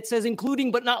way, and it says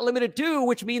including but not limited to,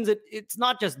 which means it's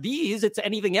not just these, it's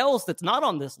anything else that's not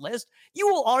on this list, you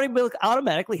will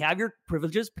automatically have your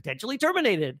privileges potentially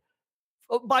terminated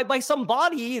by some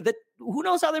body that who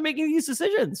knows how they're making these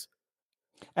decisions.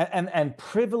 And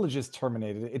privileges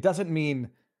terminated. It doesn't mean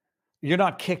you're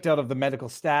not kicked out of the medical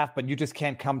staff, but you just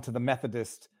can't come to the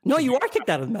Methodist. No, you are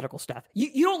kicked out of the medical staff.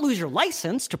 You don't lose your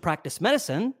license to practice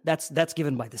medicine. That's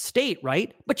given by the state,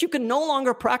 right? But you can no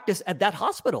longer practice at that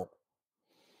hospital.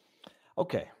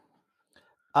 Okay.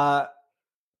 Well,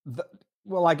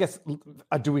 I guess,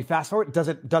 do we fast forward? Does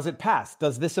it pass?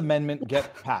 Does this amendment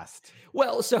get passed?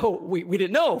 Well, so we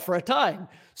didn't know for a time.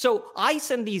 So I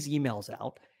send these emails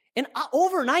out. And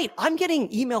overnight, I'm getting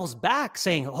emails back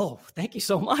saying, oh, thank you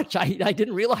so much. I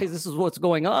didn't realize this is what's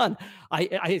going on.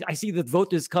 I see the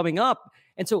vote is coming up.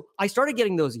 And so I started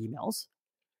getting those emails.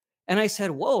 And I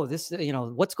said, whoa, this,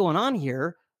 what's going on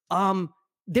here?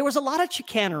 There was a lot of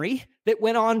chicanery that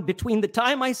went on between the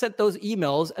time I sent those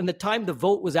emails and the time the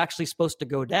vote was actually supposed to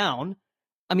go down.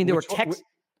 I mean, there were texts.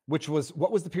 What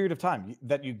was the period of time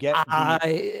that you get?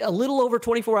 A little over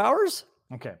 24 hours.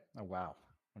 Okay. Oh, wow.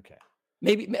 Okay.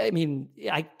 Maybe, I mean,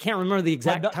 I can't remember the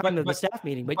exact time of the staff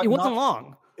meeting, but it wasn't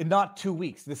long. Not 2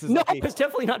 weeks. This is it's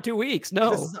definitely not 2 weeks.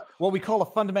 No, this is what we call a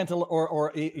fundamental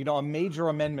or a major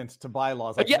amendment to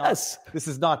bylaws. Like yes, this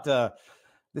is not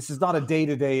a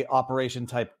day-to-day operation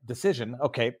type decision.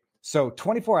 Okay, so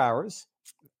 24 hours.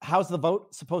 How's the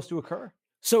vote supposed to occur?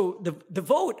 So the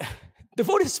vote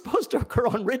is supposed to occur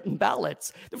on written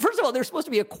ballots. First of all, there's supposed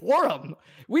to be a quorum.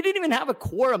 We didn't even have a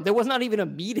quorum. There was not even a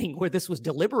meeting where this was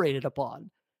deliberated upon.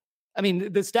 I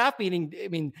mean, the staff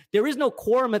meeting, there is no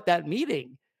quorum at that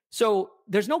meeting. So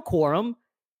there's no quorum.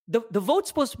 The vote's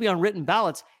supposed to be on written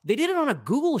ballots. They did it on a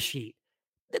Google sheet.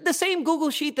 The same Google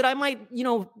sheet that I might,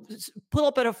 pull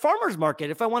up at a farmer's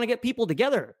market if I want to get people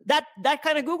together. That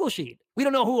kind of Google sheet. We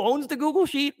don't know who owns the Google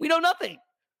sheet. We know nothing.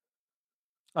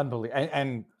 Unbelievable.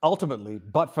 And ultimately,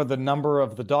 but for the number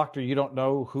of the doctor, you don't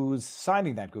know who's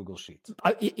signing that Google sheet.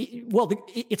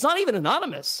 It's not even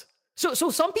anonymous. So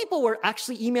some people were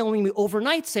actually emailing me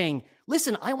overnight saying,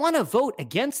 listen, I want to vote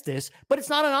against this, but it's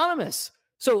not anonymous.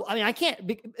 So, I mean, I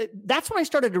can't. That's when I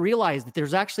started to realize that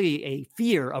there's actually a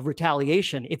fear of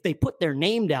retaliation if they put their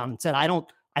name down and said, I don't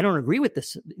agree with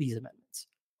these amendments.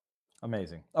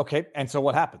 Amazing. Okay. And so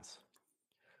what happens?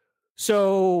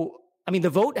 So, I mean,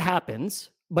 the vote happens,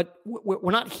 but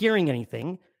we're not hearing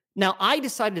anything. Now, I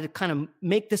decided to kind of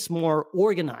make this more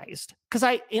organized because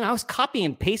I was copying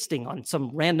and pasting on some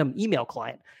random email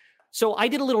client. So I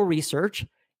did a little research,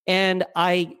 and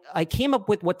I came up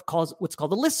with what's called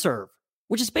a listserv,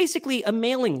 which is basically a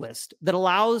mailing list that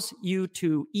allows you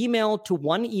to email to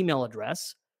one email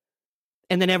address,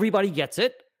 and then everybody gets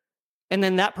it. And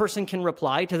then that person can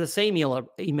reply to the same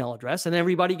email address, and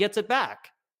everybody gets it back.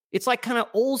 It's like kind of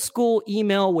old school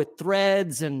email with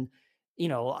threads. And,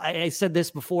 I said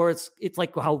this before, it's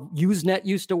like how Usenet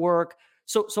used to work.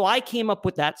 So I came up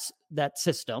with that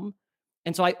system.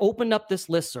 And so I opened up this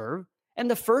listserv, and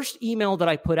the first email that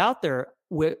I put out there,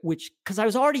 which, because I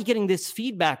was already getting this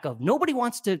feedback of nobody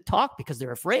wants to talk because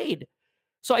they're afraid.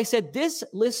 So I said, this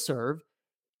listserv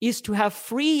is to have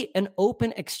free and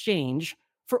open exchange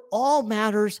for all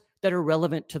matters that are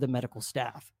relevant to the medical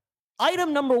staff.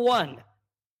 Item number 1,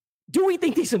 do we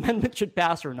think these amendments should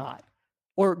pass or not?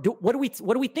 Or what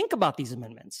do we think about these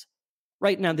amendments?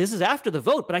 Right now, this is after the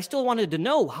vote, but I still wanted to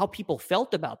know how people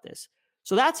felt about this.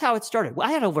 So that's how it started.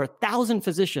 I had over 1,000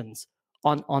 physicians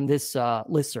on this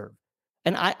listserv.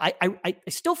 And I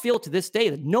still feel to this day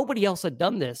that nobody else had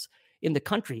done this in the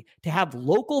country, to have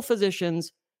local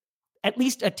physicians at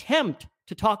least attempt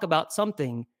to talk about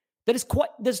something that's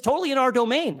totally in our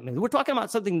domain. I mean, we're talking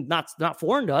about something not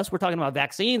foreign to us. We're talking about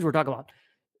vaccines. We're talking about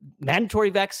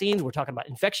mandatory vaccines. We're talking about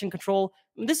infection control.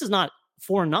 I mean, this is not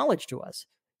foreign knowledge to us.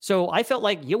 So I felt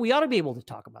like, we ought to be able to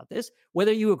talk about this.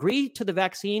 Whether you agree to the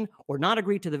vaccine or not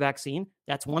agree to the vaccine,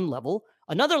 that's one level.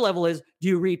 Another level is, do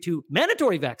you agree to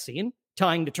mandatory vaccine,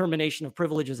 tying determination of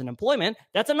privileges and employment?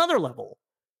 That's another level.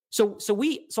 So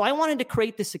I wanted to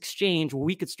create this exchange where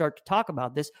we could start to talk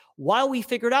about this while we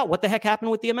figured out what the heck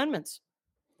happened with the amendments.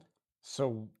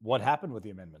 So what happened with the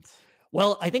amendments?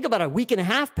 Well, I think about a week and a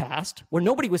half passed where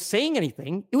nobody was saying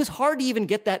anything. It was hard to even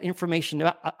get that information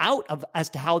out of as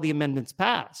to how the amendments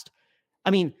passed. I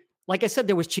mean, like I said,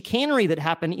 there was chicanery that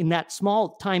happened in that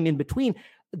small time in between.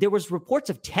 There was reports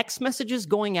of text messages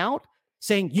going out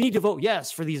saying, you need to vote yes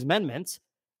for these amendments.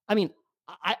 I mean,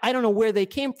 I don't know where they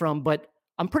came from, but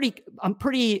I'm pretty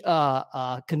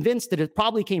convinced that it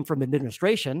probably came from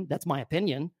administration. That's my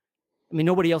opinion. I mean,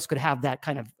 nobody else could have that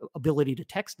kind of ability to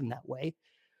text in that way.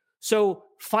 So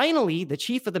finally, the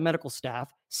chief of the medical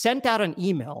staff sent out an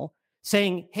email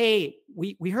saying, "Hey,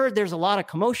 we heard there's a lot of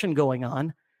commotion going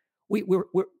on. We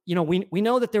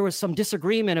know that there was some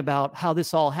disagreement about how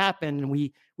this all happened, and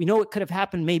we know it could have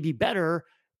happened maybe better,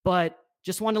 but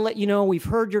just want to let you know we've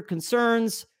heard your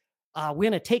concerns. We're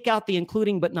going to take out the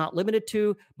including but not limited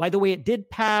to. By the way, it did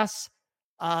pass."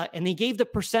 And they gave the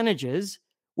percentages,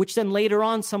 which then later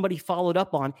on somebody followed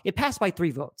up on. It passed by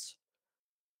 3 votes.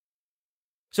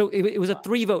 So it was a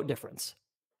 3-vote difference.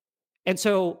 And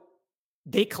so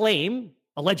they claim,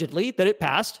 allegedly, that it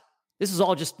passed. This is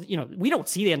all just, we don't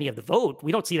see any of the vote.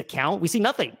 We don't see the count. We see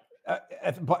nothing.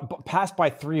 But passed by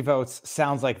 3 votes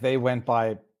sounds like they went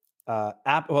by,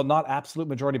 not absolute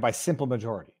majority, by simple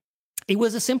majority. It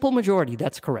was a simple majority.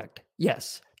 That's correct.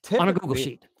 Yes. On a Google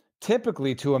Sheet.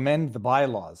 Typically, to amend the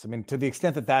bylaws, I mean, to the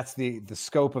extent that that's the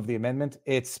scope of the amendment,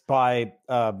 it's by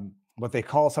what they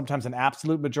call sometimes an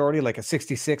absolute majority, like a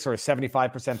 66 or a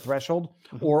 75% threshold,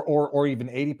 mm-hmm. or even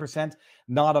 80%,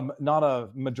 not a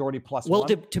majority plus well, one.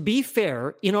 Well, to be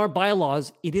fair, in our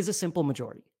bylaws, it is a simple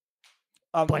majority.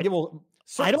 But I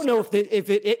don't know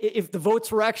if the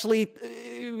votes were actually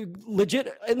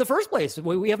legit in the first place.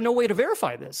 We have no way to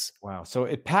verify this. Wow. So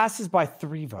it passes by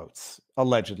 3 votes,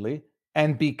 allegedly,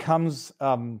 and becomes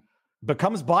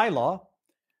bylaw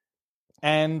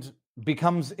and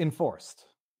becomes enforced.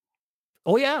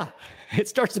 Oh yeah, it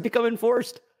starts to become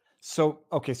enforced. So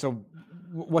okay, so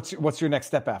what's your next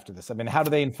step after this? I mean, how do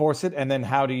they enforce it, and then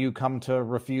how do you come to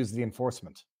refuse the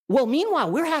enforcement? Well, meanwhile,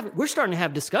 we're starting to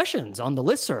have discussions on the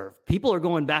listserv. People are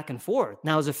going back and forth.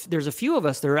 Now, there's a few of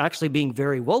us that are actually being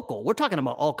very vocal. We're talking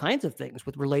about all kinds of things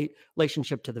with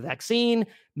relationship to the vaccine,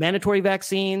 mandatory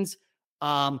vaccines.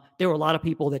 There were a lot of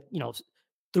people that,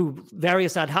 through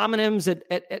various ad hominems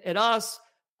at us.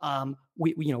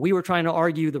 We were trying to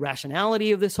argue the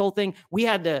rationality of this whole thing. We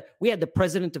had the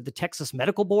president of the Texas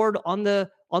Medical Board on the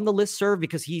listserv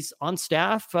because he's on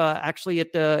staff actually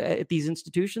at these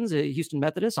institutions, at Houston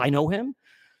Methodist. I know him,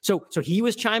 so he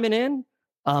was chiming in.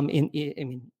 I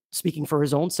mean, speaking for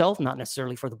his own self, not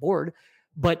necessarily for the board,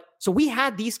 but so we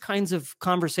had these kinds of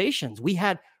conversations. We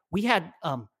had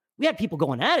people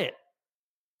going at it.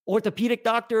 Orthopedic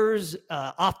doctors,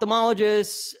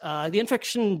 ophthalmologists, the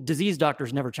infection disease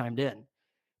doctors never chimed in.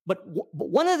 But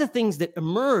one of the things that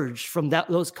emerged from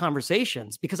those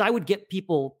conversations, because I would get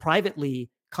people privately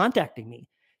contacting me,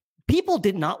 people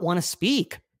did not want to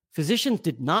speak. Physicians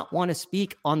did not want to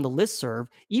speak on the listserv,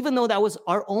 even though that was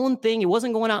our own thing. It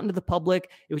wasn't going out into the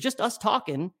public. It was just us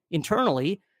talking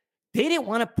internally. they didn't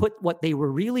want to put what they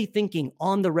were really thinking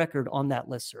on the record on that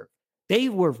listserv. They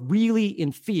were really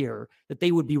in fear that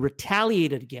they would be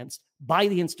retaliated against by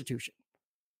the institution.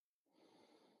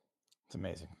 It's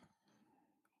amazing.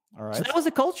 All right. So that was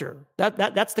the culture.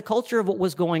 That's the culture of what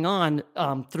was going on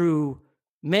through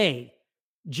May,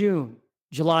 June,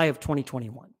 July of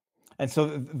 2021. And so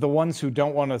the ones who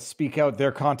don't want to speak out,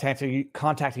 they're contacting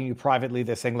you privately.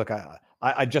 They're saying, look,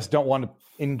 I just don't want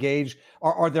to engage.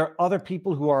 Are there other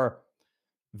people who are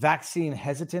vaccine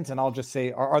hesitant? And I'll just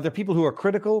say, are there people who are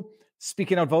critical,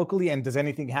 speaking out vocally? And does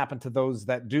anything happen to those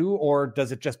that do? Or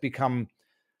does it just become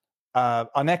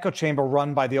an echo chamber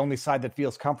run by the only side that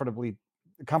feels comfortable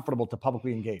to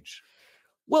publicly engage?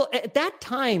 Well, at that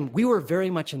time, we were very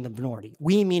much in the minority.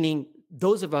 We, meaning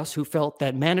those of us who felt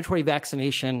that mandatory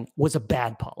vaccination was a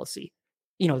bad policy,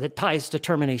 that ties to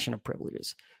termination of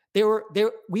privileges.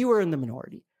 We were in the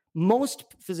minority. Most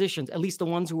physicians, at least the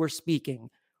ones who were speaking,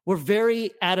 were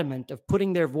very adamant of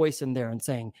putting their voice in there and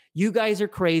saying, you guys are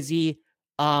crazy,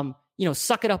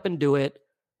 suck it up and do it.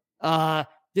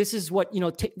 This is what,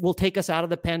 will take us out of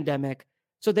the pandemic.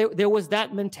 So there was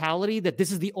that mentality that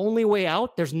this is the only way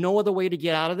out. There's no other way to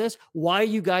get out of this. Why are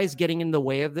you guys getting in the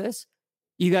way of this?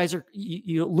 You guys are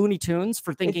Looney Tunes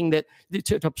for thinking that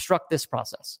to obstruct this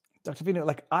process. Dr. Vigneault,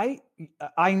 like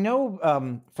I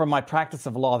know from my practice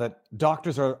of law that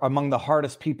doctors are among the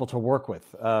hardest people to work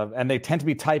with, and they tend to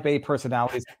be type A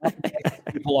personalities,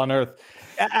 people on earth,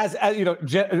 as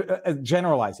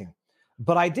generalizing.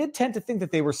 But I did tend to think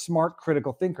that they were smart,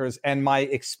 critical thinkers, and my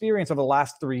experience over the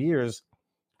last 3 years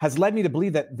has led me to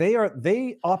believe that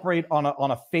they operate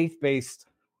on a faith-based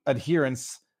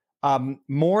adherence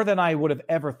more than I would have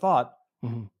ever thought.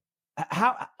 Mm-hmm.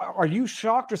 How are you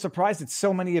shocked or surprised that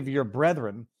so many of your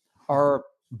brethren are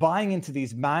buying into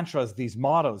these mantras, these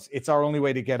mottos? It's our only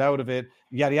way to get out of it,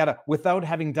 yada, yada, without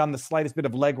having done the slightest bit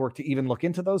of legwork to even look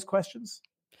into those questions?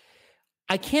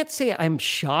 I can't say I'm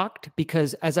shocked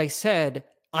because, as I said,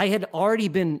 I had already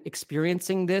been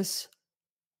experiencing this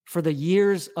for the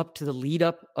years up to the lead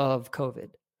up of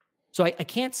COVID. So I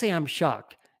can't say I'm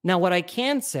shocked. Now, what I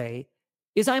can say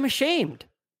is I'm ashamed.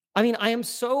 I mean, I am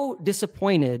so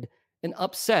disappointed and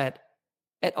upset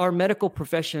at our medical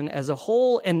profession as a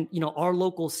whole, and our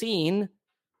local scene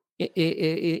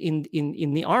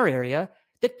in our area,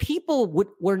 that people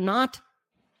were not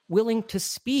willing to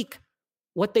speak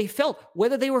what they felt,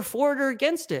 whether they were for it or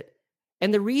against it.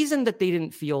 And the reason that they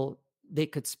didn't feel they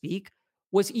could speak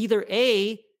was either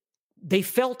A, they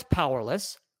felt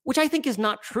powerless, which I think is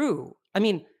not true. I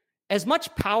mean, as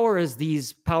much power as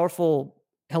these powerful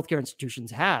healthcare institutions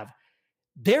have,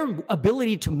 their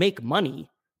ability to make money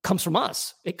comes from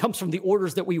us. It comes from the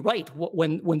orders that we write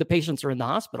when the patients are in the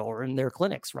hospital or in their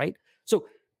clinics, right? So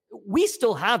we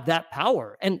still have that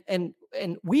power, and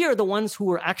we are the ones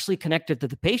who are actually connected to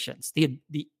the patients.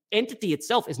 The entity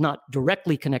itself is not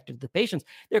directly connected to the patients.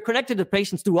 They're connected to the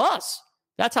patients through us.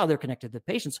 That's how they're connected to the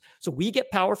patients. So we get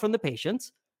power from the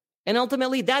patients, and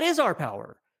ultimately that is our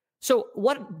power. So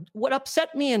what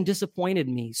upset me and disappointed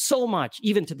me so much,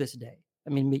 even to this day, I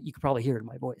mean, you could probably hear it in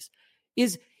my voice,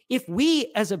 is if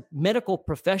we as a medical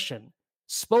profession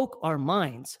spoke our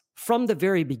minds from the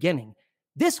very beginning,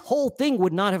 this whole thing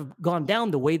would not have gone down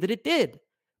the way that it did.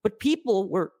 But people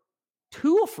were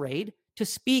too afraid to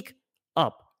speak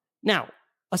up. Now,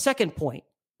 a second point,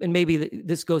 and maybe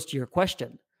this goes to your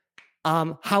question.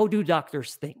 How do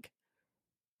doctors think?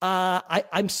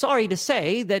 I'm sorry to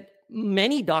say that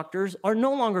many doctors are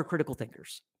no longer critical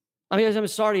thinkers. I mean, I'm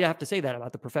sorry to have to say that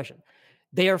about the profession.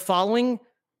 They are following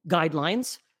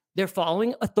guidelines. They're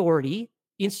following authority,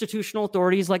 institutional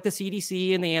authorities like the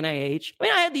CDC and the NIH. I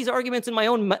mean, I had these arguments in my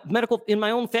own in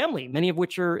my own family, many of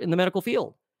which are in the medical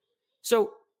field.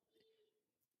 So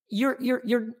you're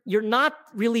not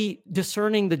really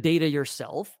discerning the data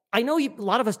yourself. I know a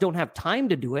lot of us don't have time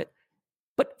to do it,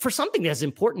 but for something as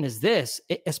important as this,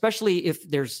 especially if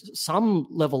there's some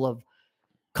level of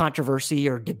controversy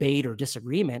or debate or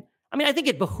disagreement, I mean, I think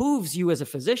it behooves you as a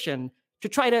physician to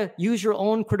try to use your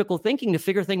own critical thinking to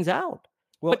figure things out.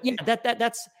 Well, but yeah,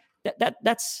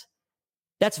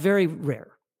 that's very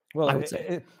rare. Well, I would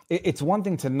say it's one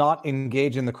thing to not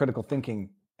engage in the critical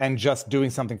thinking and just doing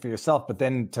something for yourself, but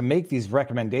then to make these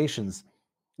recommendations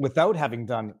without having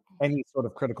done any sort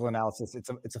of critical analysis,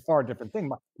 it's a far different thing.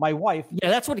 My wife...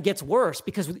 Yeah, that's what it gets worse,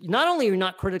 because not only are you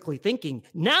not critically thinking,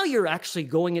 now you're actually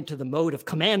going into the mode of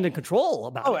command and control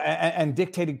about it. And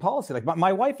dictating policy. Like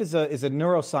my wife is a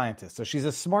neuroscientist, so she's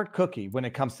a smart cookie when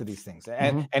it comes to these things.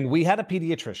 And we had a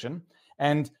pediatrician,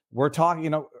 and we're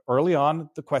talking, early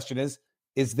on, the question is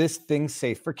this thing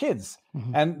safe for kids?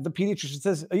 Mm-hmm. And the pediatrician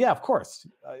says, yeah, of course.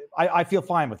 I feel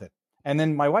fine with it. And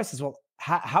then my wife says, well,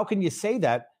 how can you say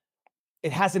that?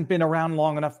 It hasn't been around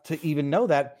long enough to even know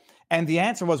that. And the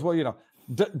answer was, well,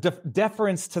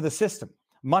 deference to the system,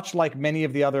 much like many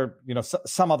of the other,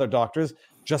 some other doctors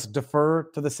just defer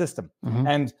to the system. Mm-hmm.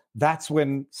 And that's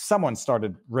when someone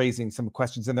started raising some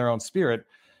questions in their own spirit.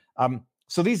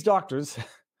 So these doctors,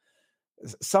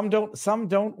 some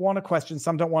don't want to question,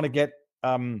 some don't want to get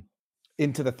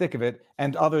into the thick of it,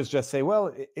 and others just say,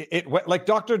 well, it went like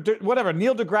whatever,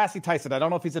 Neil deGrasse Tyson, I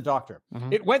don't know if he's a doctor.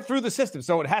 Mm-hmm. It went through the system,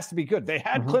 so it has to be good. They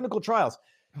had clinical trials.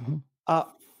 Mm-hmm.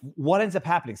 What ends up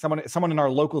happening? Someone in our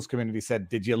locals community said,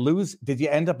 did you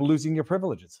end up losing your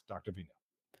privileges, Dr. Vigneault?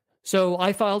 So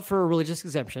I filed for a religious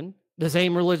exemption, the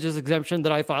same religious exemption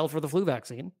that I filed for the flu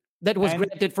vaccine. That was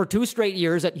granted for 2 straight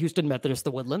years at Houston Methodist, the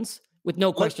Woodlands, with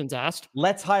no questions asked.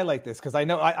 Let's highlight this, because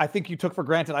I think you took for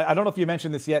granted. I don't know if you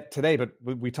mentioned this yet today, but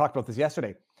we talked about this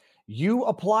yesterday. You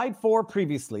applied for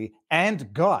previously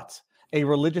and got a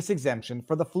religious exemption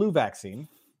for the flu vaccine.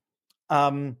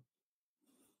 Okay.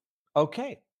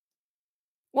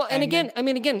 Well, and again, now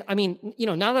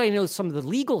that I know some of the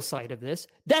legal side of this,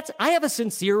 I have a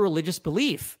sincere religious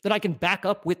belief that I can back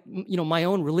up with, my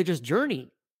own religious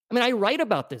journey. I mean, I write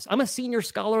about this. I'm a senior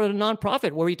scholar at a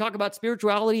nonprofit where we talk about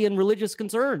spirituality and religious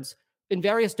concerns in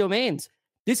various domains.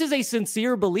 This is a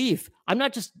sincere belief. I'm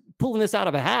not just pulling this out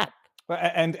of a hat.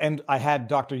 And I had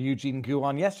Dr. Eugene Gu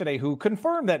on yesterday, who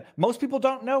confirmed that most people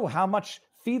don't know how much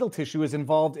fetal tissue is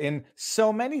involved in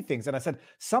so many things. And I said,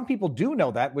 some people do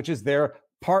know that, which is their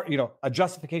part, a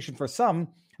justification for some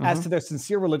as to their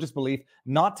sincere religious belief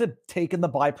not to take in the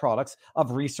byproducts of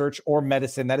research or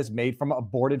medicine that is made from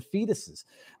aborted fetuses.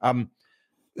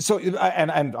 So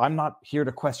I'm not here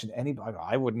to question anybody.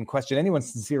 I wouldn't question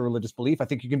anyone's sincere religious belief. I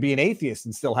think you can be an atheist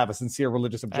and still have a sincere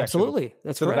religious objection. Absolutely.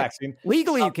 That's to the vaccine.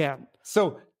 Legally, you can.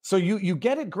 So you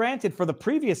get it granted for the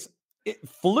previous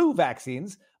flu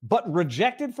vaccines, but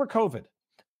rejected for COVID.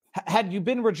 Had you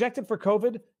been rejected for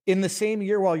COVID in the same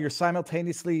year while you're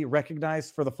simultaneously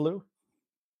recognized for the flu?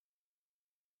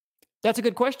 That's a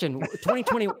good question.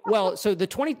 2020. Well, so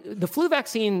the flu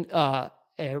vaccine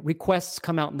requests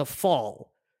come out in the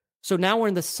fall. So now we're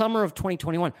in the summer of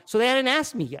 2021. So they hadn't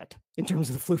asked me yet in terms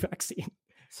of the flu vaccine.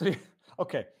 So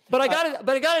okay, but I got it.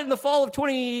 But I got it in the fall of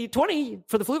 2020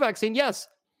 for the flu vaccine. Yes.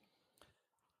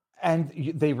 And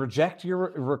they reject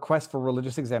your request for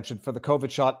religious exemption for the COVID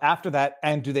shot after that.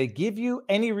 And do they give you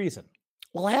any reason?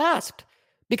 Well, I asked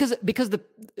because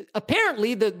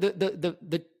apparently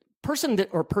the person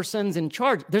or persons in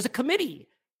charge, there's a committee.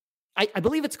 I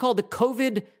believe it's called the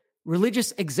COVID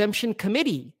Religious Exemption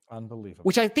Committee. Unbelievable.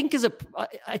 Which I think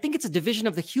it's a division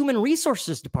of the Human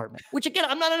Resources Department, which again,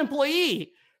 I'm not an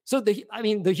employee. So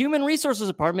the Human Resources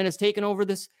Department has taken over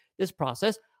this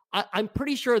process. I'm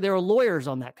pretty sure there are lawyers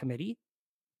on that committee,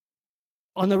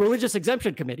 on the Religious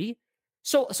Exemption Committee.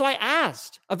 So I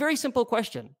asked a very simple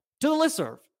question to the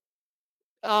listserv.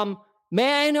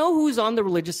 May I know who's on the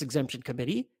Religious Exemption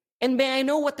Committee? And may I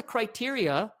know what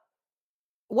criteria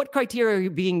are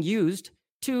being used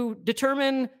to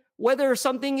determine whether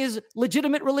something is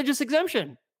legitimate religious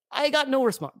exemption? I got no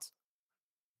response.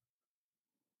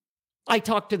 I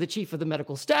talked to the chief of the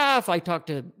medical staff. I talked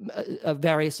to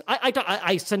various.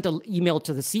 I sent an email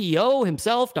to the CEO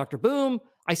himself, Dr. Boom.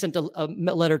 I sent a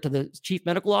letter to the chief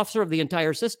medical officer of the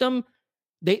entire system.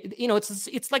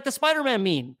 It's like the Spider-Man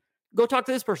meme. Go talk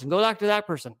to this person. Go talk to that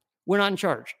person. We're not in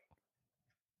charge.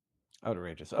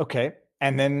 Outrageous. Okay,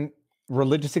 and then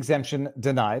religious exemption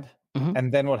denied,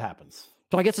 and then what happens?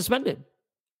 So I get suspended.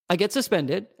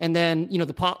 And then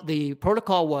the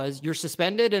protocol was you're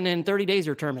suspended, and in 30 days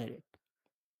you're terminated.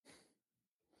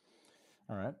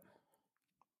 All right.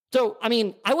 So,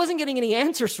 I wasn't getting any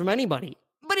answers from anybody.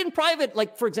 But in private,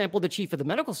 like, for example, the chief of the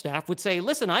medical staff would say,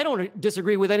 listen, I don't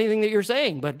disagree with anything that you're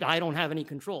saying, but I don't have any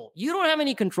control. You don't have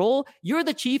any control. You're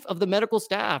the chief of the medical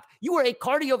staff. You are a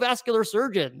cardiovascular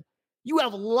surgeon. You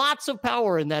have lots of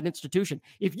power in that institution.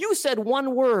 If you said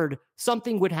one word,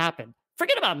 something would happen.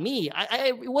 Forget about me.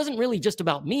 It wasn't really just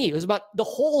about me. It was about the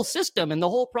whole system and the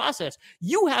whole process.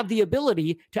 You have the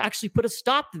ability to actually put a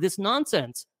stop to this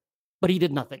nonsense. But he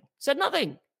did nothing, said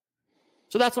nothing.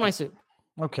 So that's when I sued.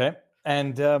 Okay.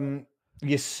 And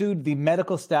you sued the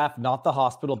medical staff, not the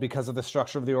hospital, because of the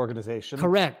structure of the organization.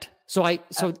 Correct. So I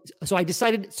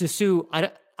decided to sue.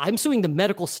 I'm suing the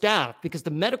medical staff because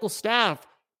the medical staff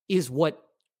is what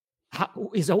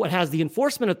has the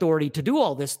enforcement authority to do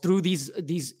all this through these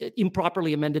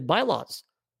improperly amended bylaws.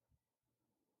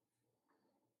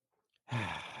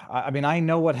 I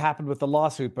know what happened with the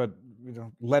lawsuit, but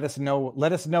let us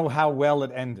know how well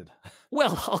it ended.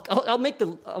 Well, I'll make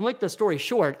the story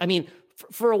short.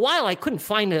 for a while, I couldn't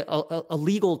find a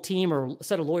legal team or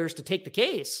set of lawyers to take the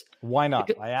case. Why not?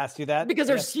 I asked you that. Because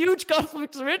there's huge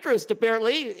conflicts of interest,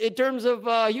 apparently, in terms of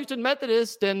Houston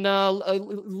Methodist and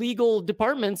legal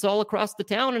departments all across the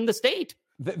town and the state.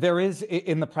 There is,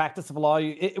 in the practice of law,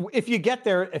 if you get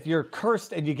there, if you're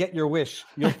cursed and you get your wish,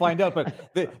 you'll find out. But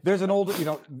there's an old,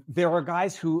 there are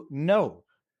guys who know.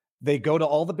 They go to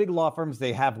all the big law firms.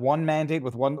 They have one mandate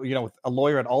with one, with a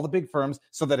lawyer at all the big firms,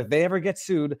 so that if they ever get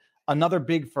sued, another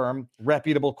big firm,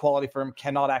 reputable quality firm,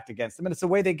 cannot act against them. And it's a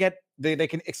way they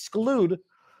can exclude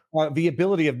the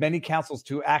ability of many counsels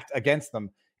to act against them.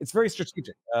 It's very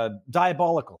strategic,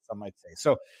 diabolical, some might say.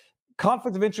 So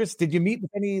conflict of interest, did you meet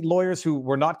with any lawyers who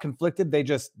were not conflicted? They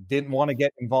just didn't want to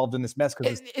get involved in this mess?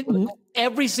 Because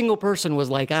every single person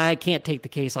was like, I can't take the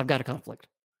case. I've got a conflict.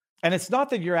 And it's not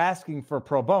that you're asking for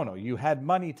pro bono. You had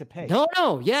money to pay.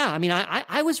 No. Yeah. I mean,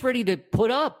 I was ready to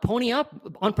pony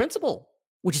up on principle,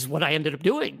 which is what I ended up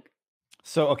doing.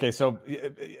 So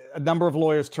a number of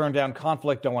lawyers turned down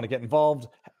conflict, don't want to get involved.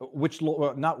 I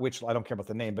don't care about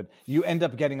the name, but you end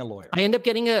up getting a lawyer. I end up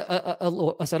getting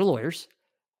a set of lawyers.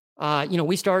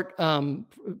 We start filing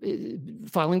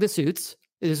the suits.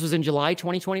 This was in July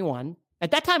 2021. At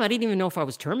that time, I didn't even know if I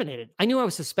was terminated. I knew I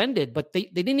was suspended, but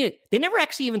they never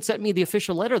actually even sent me the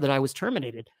official letter that I was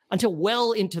terminated until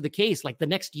well into the case, like the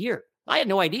next year. I had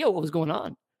no idea what was going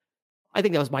on. I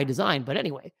think that was by design, but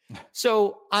anyway.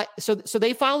 So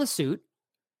they file the suit.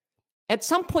 At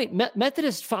some point,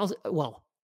 Methodist files,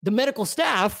 the medical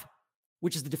staff,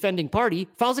 which is the defending party,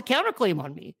 files a counterclaim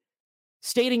on me,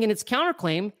 stating in its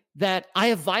counterclaim that I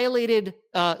have violated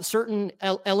certain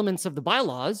elements of the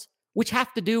bylaws, which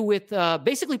have to do with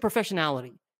basically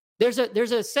professionality. There's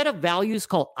a set of values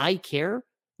called I care,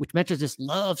 which Methodist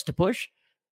loves to push.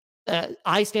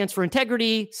 I stands for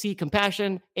integrity, C,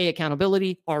 compassion, A,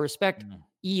 accountability, R, respect,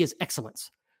 E is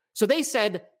excellence. So they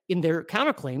said in their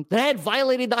counterclaim that I had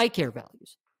violated the I care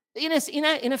values. In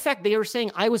effect, they were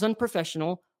saying I was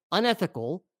unprofessional,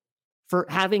 unethical for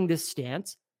having this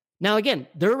stance. Now, again,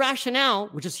 their rationale,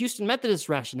 which is Houston Methodist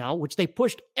rationale, which they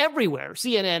pushed everywhere,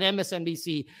 CNN,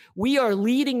 MSNBC, we are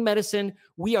leading medicine.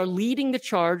 We are leading the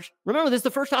charge. Remember, this is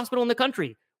the first hospital in the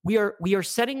country. We are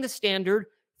setting the standard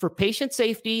for patient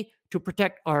safety, to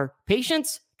protect our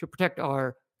patients, to protect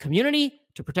our community,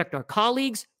 to protect our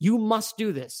colleagues. You must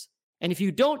do this. And if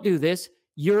you don't do this,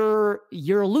 you're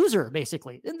a loser,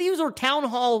 basically. And these are town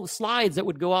hall slides that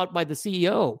would go out by the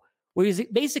CEO, where he's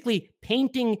basically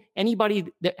painting anybody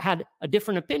that had a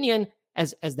different opinion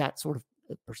as that sort of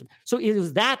person. So it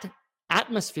was that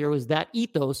atmosphere, was that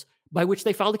ethos by which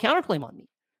they filed a counterclaim on me.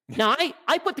 Now,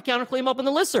 I put the counterclaim up on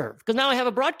the listserv because now I have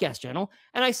a broadcast channel.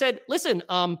 And I said, listen,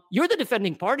 you're the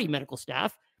defending party, medical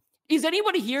staff. Is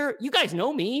anybody here? You guys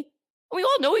know me. We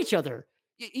all know each other.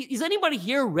 Is anybody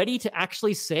here ready to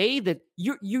actually say that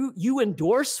you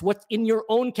endorse what's in your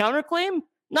own counterclaim?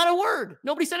 Not a word.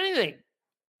 Nobody said anything.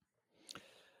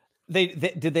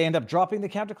 Did they end up dropping the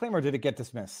counterclaim, or did it get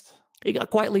dismissed? It got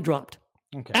quietly dropped.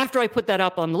 Okay. After I put that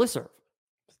up on the listserv.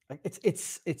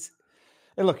 It's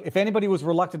look, if anybody was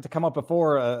reluctant to come up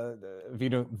before,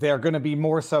 Vinu, they're going to be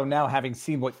more so now, having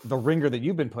seen what the ringer that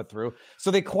you've been put through. So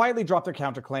they quietly dropped their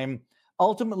counterclaim.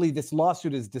 Ultimately, this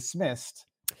lawsuit is dismissed.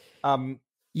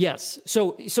 Yes.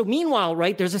 So meanwhile,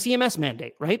 right, there's a CMS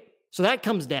mandate, right? So that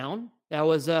comes down. That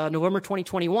was November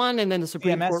 2021, and then the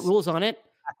Supreme Court rules on it.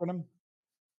 Acronym?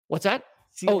 What's that?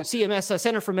 CMS,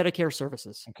 Center for Medicare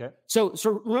Services. Okay. So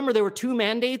remember, there were two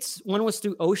mandates. One was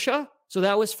through OSHA. So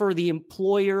that was for the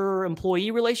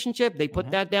employer-employee relationship. They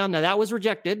put that down. Now that was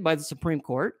rejected by the Supreme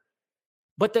Court.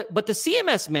 But the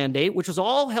CMS mandate, which was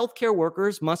all healthcare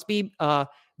workers must be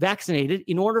vaccinated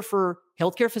in order for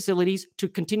healthcare facilities to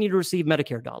continue to receive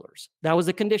Medicare dollars. That was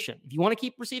a condition. If you want to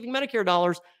keep receiving Medicare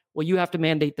dollars, well, you have to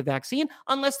mandate the vaccine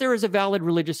unless there is a valid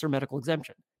religious or medical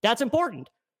exemption. That's important.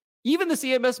 Even the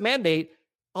CMS mandate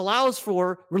allows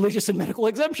for religious and medical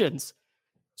exemptions.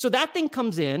 So that thing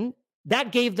comes in.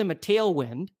 That gave them a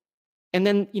tailwind. And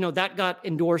then, that got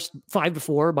endorsed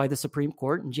 5-4 by the Supreme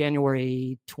Court in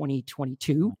January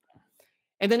 2022.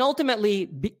 And then ultimately,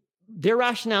 their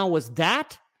rationale was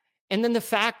that. And then the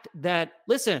fact that,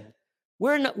 listen,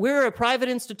 we're a private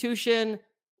institution.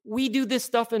 We do this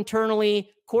stuff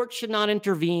internally. Courts should not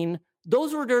intervene.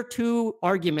 Those were their two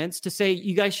arguments to say,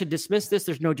 you guys should dismiss this.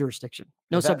 There's no jurisdiction,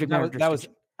 subject matter jurisdiction. That was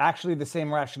actually the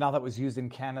same rationale that was used in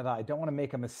Canada. I don't want to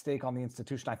make a mistake on the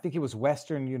institution. I think it was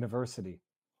Western University.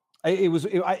 It was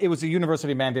a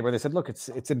university mandate where they said, look, it's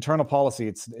internal policy.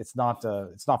 It's not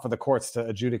for the courts to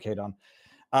adjudicate on.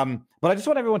 But I just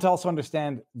want everyone to also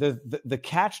understand the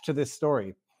catch to this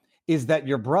story is that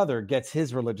your brother gets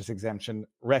his religious exemption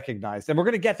recognized. And we're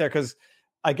going to get there because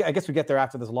I guess we get there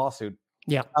after this lawsuit.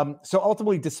 Yeah. So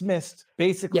ultimately dismissed,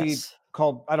 basically Yes.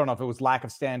 called, I don't know if it was lack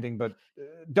of standing, but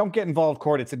don't get involved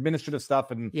court. It's administrative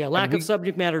stuff. And Yeah, lack of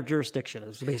subject matter jurisdiction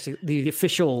is basically the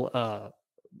official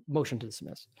motion to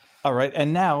dismiss. All right.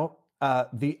 And now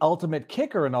the ultimate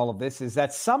kicker in all of this is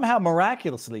that somehow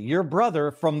miraculously your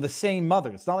brother from the same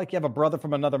mother, it's not like you have a brother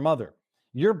from another mother,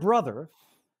 your brother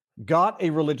got a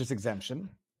religious exemption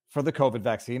for the COVID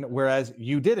vaccine, whereas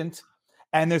you didn't.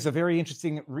 And there's a very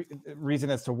interesting reason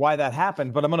as to why that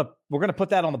happened. But we're gonna put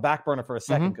that on the back burner for a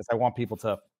second because I want people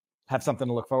to have something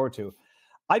to look forward to.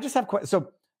 I just have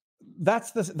so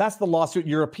that's the lawsuit.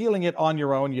 You're appealing it on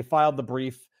your own. You filed the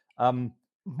brief, and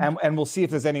we'll see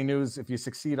if there's any news if you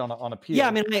succeed on appeal. Yeah,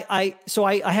 I mean, I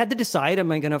had to decide: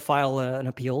 am I going to file an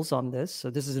appeals on this? So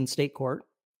this is in state court.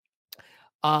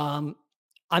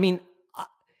 I mean,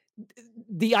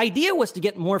 the idea was to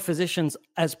get more physicians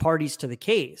as parties to the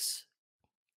case.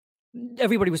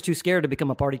 Everybody was too scared to become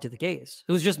a party to the case.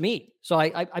 It was just me. So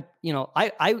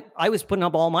I was putting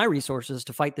up all my resources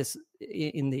to fight this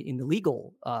in the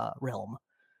legal realm.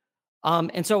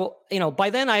 And so, by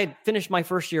then I had finished my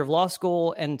first year of law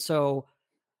school. And so,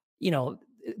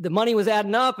 the money was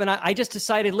adding up, and I just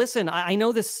decided, listen, I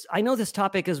know this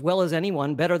topic as well as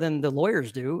anyone, better than the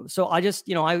lawyers do. So I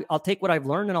just, I'll take what I've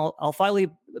learned and I'll file a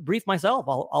brief myself.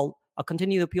 I'll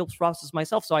continue the appeals process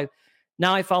myself. So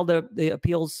I filed the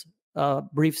appeals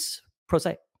briefs pro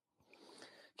se.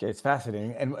 Okay, it's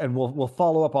fascinating, and we'll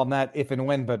follow up on that if and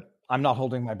when. But I'm not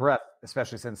holding my breath,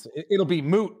 especially since it'll be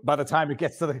moot by the time it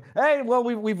gets to the. Hey, well,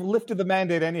 we've lifted the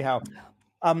mandate anyhow.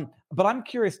 But I'm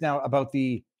curious now about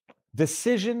the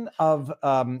decision of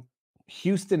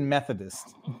Houston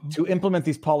Methodist to implement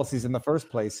these policies in the first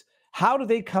place. How do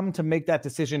they come to make that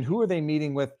decision? Who are they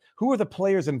meeting with? Who are the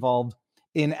players involved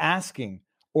in asking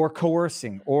or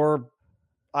coercing or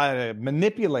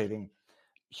manipulating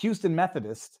Houston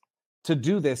Methodist to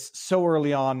do this so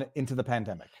early on into the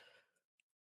pandemic?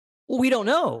 Well, we don't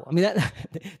know. I mean,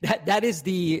 that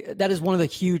is one of the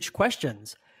huge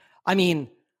questions. I mean,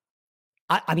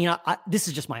 this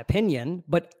is just my opinion,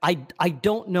 but I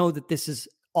don't know that this is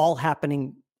all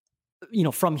happening,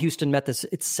 from Houston Methodist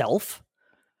itself.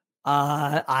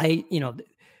 There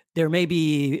may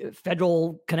be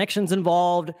federal connections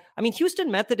involved. I mean, Houston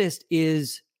Methodist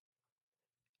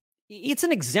it's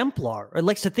an exemplar. It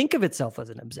likes to think of itself as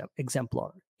an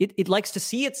exemplar. It likes to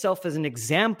see itself as an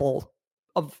example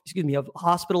of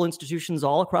hospital institutions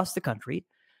all across the country.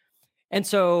 And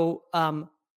so,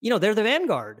 they're the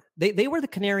vanguard. They were the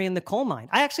canary in the coal mine.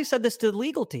 I actually said this to the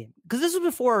legal team because this was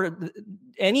before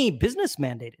any business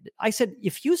mandated. I said,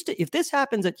 if this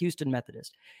happens at Houston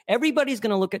Methodist, everybody's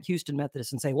going to look at Houston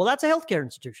Methodist and say, well, that's a healthcare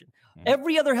institution. Mm-hmm.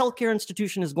 Every other healthcare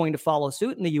institution is going to follow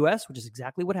suit in the U.S., which is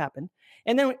exactly what happened.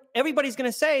 And then everybody's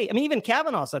going to say, I mean, even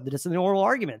Kavanaugh said this in the oral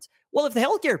arguments. Well, if the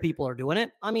healthcare people are doing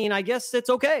it, I mean, I guess it's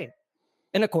okay.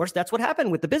 And of course, that's what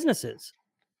happened with the businesses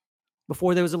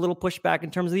before there was a little pushback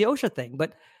in terms of the OSHA thing.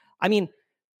 But I mean,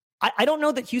 I don't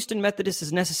know that Houston Methodist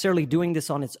is necessarily doing this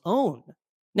on its own.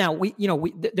 Now,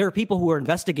 there are people who are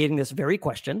investigating this very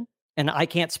question, and I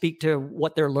can't speak to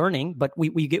what they're learning, but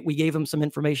we gave them some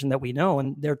information that we know,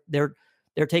 and they're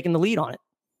taking the lead on it.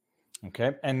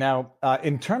 Okay, and now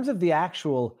in terms of the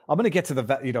actual, I'm going to get to the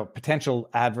potential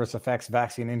adverse effects,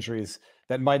 vaccine injuries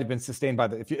that might have been sustained by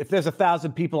if there's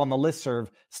 1,000 people on the listserv,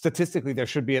 statistically there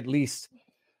should be at least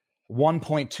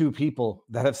 1.2 people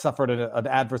that have suffered an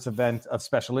adverse event of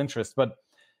special interest. But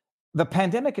the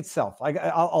pandemic itself,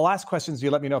 I'll ask questions. You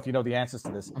let me know if you know the answers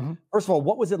to this. Mm-hmm. First of all,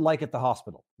 what was it like at the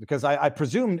hospital? Because I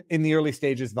presume in the early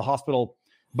stages, the hospital,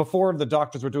 before the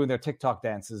doctors were doing their TikTok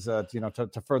dances,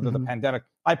 to further the pandemic,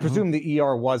 I presume the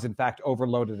ER was in fact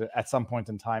overloaded at some point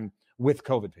in time with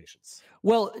COVID patients.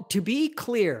 Well, to be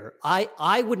clear,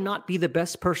 I would not be the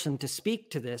best person to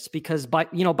speak to this because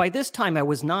by this time I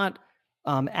was not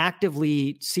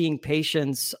actively seeing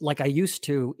patients like I used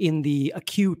to in the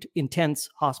acute, intense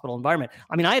hospital environment.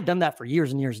 I mean, I had done that for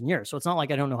years and years and years, so it's not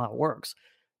like I don't know how it works.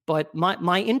 But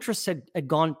my interests had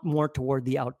gone more toward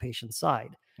the outpatient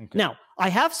side. Okay. Now, I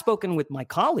have spoken with my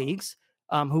colleagues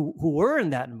who were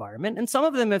in that environment, and some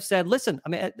of them have said, "Listen, I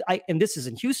mean, and this is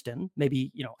in Houston.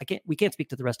 Maybe we can't speak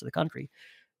to the rest of the country,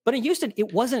 but in Houston,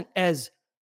 it wasn't as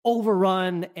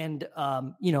overrun and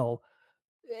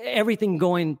everything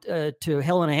going to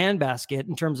hell in a handbasket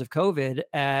in terms of COVID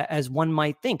as one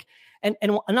might think. And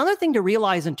another thing to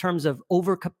realize in terms of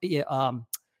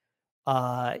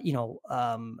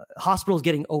hospitals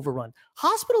getting overrun.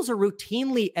 Hospitals are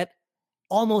routinely at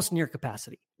almost near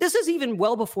capacity. This is even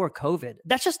well before COVID.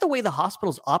 That's just the way the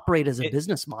hospitals operate as a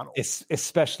business model.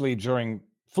 Especially during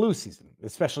flu season,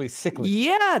 especially sick leave.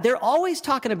 Yeah, they're always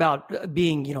talking about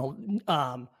being,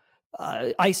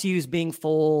 ICUs being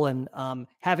full and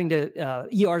having to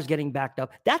ERs getting backed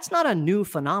up. That's not a new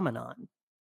phenomenon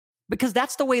because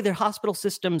that's the way their hospital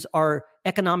systems are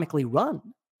economically run.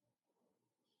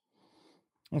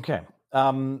 Okay.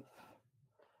 I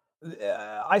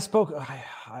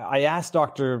asked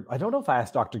Dr. I don't know if I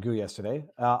asked Dr. Gu yesterday.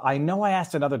 I know I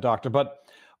asked another doctor, but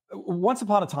once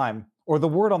upon a time, or the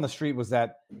word on the street was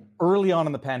that early on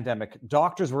in the pandemic,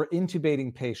 doctors were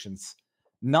intubating patients,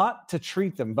 not to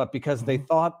treat them, but because they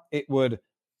thought it would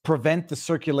prevent the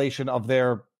circulation of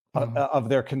their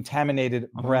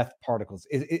contaminated breath particles.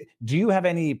 Do you have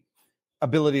any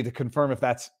ability to confirm if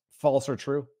that's false or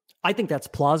true? I think that's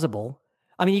plausible.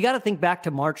 I mean, you got to think back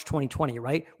to March 2020,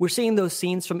 right? We're seeing those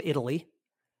scenes from Italy.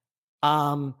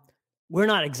 We're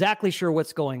not exactly sure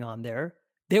what's going on there.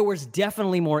 There was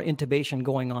definitely more intubation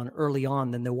going on early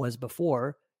on than there was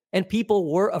before. And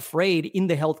people were afraid in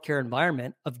the healthcare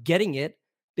environment of getting it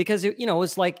because, it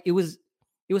was like it was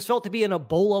felt to be an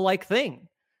Ebola-like thing.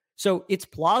 So it's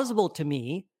plausible to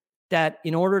me that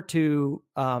in order to,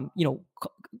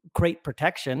 create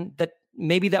protection, that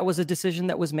maybe that was a decision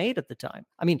that was made at the time.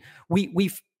 I mean,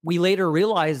 we later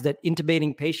realized that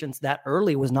intubating patients that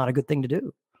early was not a good thing to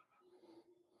do.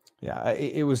 Yeah,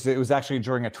 it was actually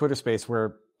during a Twitter space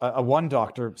where a one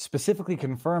doctor specifically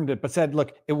confirmed it, but said,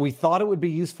 "Look, we thought it would be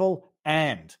useful,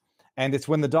 and it's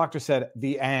when the doctor said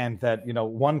the and that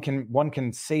one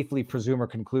can safely presume or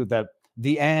conclude that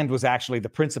the and was actually the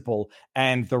principle,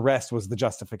 and the rest was the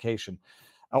justification,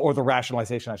 or the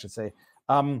rationalization, I should say."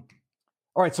 All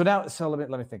right, so let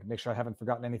me think, make sure I haven't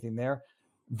forgotten anything there.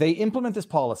 They implement this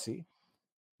policy.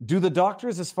 Do the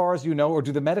doctors, as far as you know, or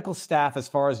do the medical staff, as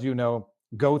far as you know,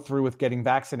 go through with getting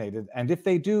vaccinated? And if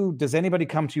they do, does anybody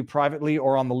come to you privately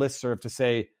or on the listserv to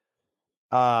say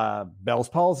Bell's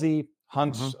palsy,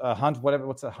 Hunt, whatever?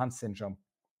 What's a Hunt syndrome?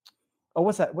 Oh,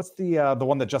 what's that? What's the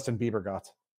one that Justin Bieber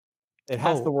got? It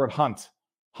has the word Hunt.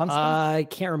 I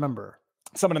can't remember.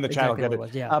 Someone in the chat will get it.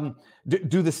 Was, yeah.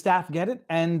 Do the staff get it?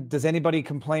 And does anybody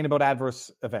complain about adverse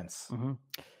events?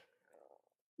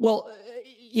 Well,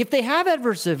 if they have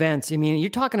adverse events, I mean, you're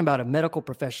talking about a medical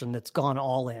profession that's gone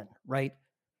all in, right?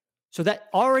 So that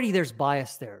already there's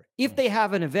bias there. If they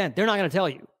have an event, they're not going to tell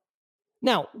you.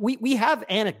 Now, we have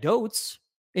anecdotes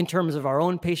in terms of our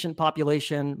own patient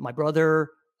population. My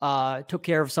brother took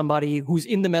care of somebody who's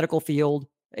in the medical field,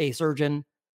 a surgeon.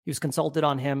 He was consulted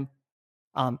on him,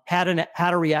 had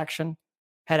a reaction,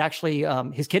 had actually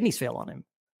his kidneys fail on him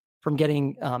from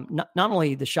getting not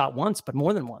only the shot once, but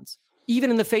more than once.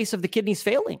 Even in the face of the kidneys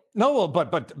failing. No, well,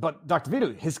 but Dr.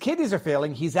 Vidu, his kidneys are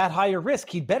failing. He's at higher risk.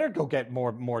 He'd better go get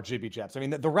more jibby jabs. I mean,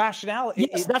 the rationale.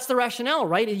 Yes, that's the rationale,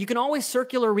 right? You can always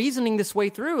circular reasoning this way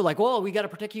through. Like, well, we got to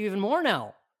protect you even more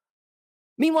now.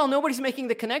 Meanwhile, nobody's making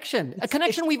the connection. A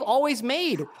connection we've always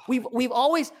made. We've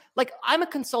always, like, I'm a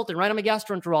consultant, right? I'm a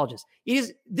gastroenterologist.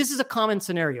 This is a common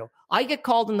scenario. I get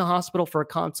called in the hospital for a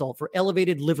consult for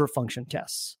elevated liver function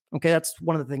tests. Okay, that's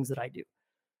one of the things that I do.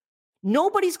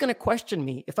 Nobody's going to question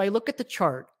me if I look at the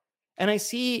chart and I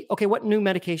see, okay, what new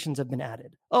medications have been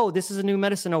added? Oh, this is a new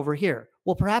medicine over here.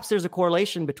 Well, perhaps there's a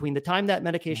correlation between the time that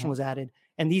medication was added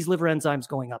and these liver enzymes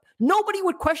going up. Nobody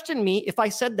would question me if I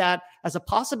said that as a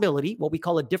possibility, what we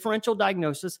call a differential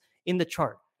diagnosis in the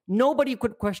chart. Nobody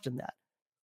could question that.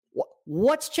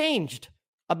 What's changed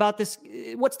about this?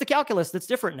 What's the calculus that's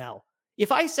different now?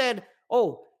 If I said,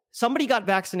 oh, somebody got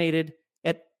vaccinated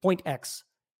at point X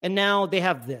and now they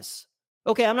have this.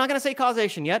 Okay, I'm not going to say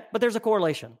causation yet, but there's a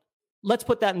correlation. Let's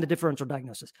put that in the differential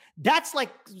diagnosis. That's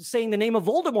like saying the name of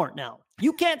Voldemort now.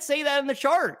 You can't say that in the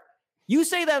chart. You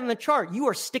say that in the chart, you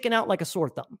are sticking out like a sore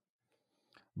thumb.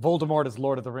 Voldemort is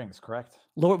Lord of the Rings, correct?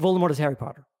 Voldemort is Harry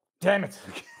Potter. Damn it.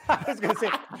 I was going to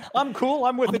say, I'm cool.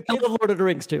 I'm with it. I love Lord of the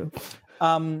Rings too.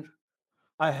 I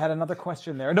had another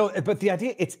question there. No, but the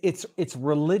idea, it's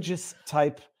religious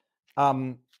type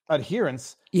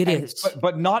adherence. It is.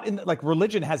 But not in, like,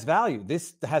 religion has value.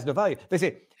 This has no value. They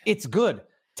say, it's good.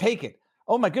 Take it.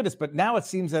 Oh my goodness. But now it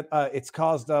seems that it's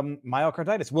caused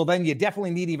myocarditis. Well, then you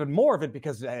definitely need even more of it,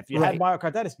 because if you have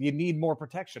myocarditis, you need more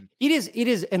protection. It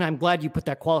is. And I'm glad you put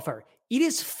that qualifier. It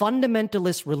is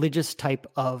fundamentalist religious type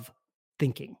of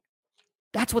thinking.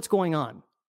 That's what's going on.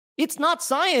 It's not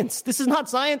science. This is not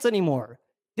science anymore.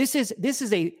 This is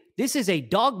a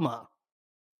dogma.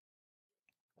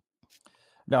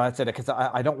 No, that's it. Because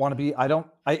I don't want to be.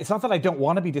 It's not that I don't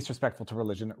want to be disrespectful to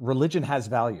religion. Religion has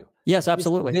value. Yes,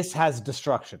 absolutely. This has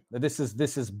destruction. This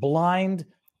is blind.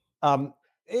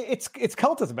 it's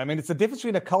cultism. I mean, it's the difference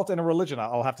between a cult and a religion.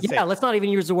 I'll have to say. Yeah, let's not even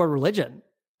use the word religion.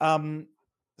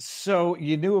 So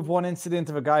you knew of one incident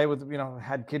of a guy with,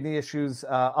 had kidney issues.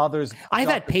 Others. I've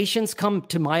had patients come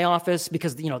to my office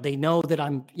because, they know that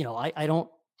I'm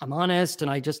honest and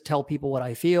I just tell people what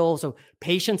I feel. So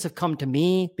patients have come to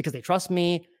me because they trust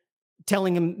me,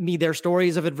 telling me their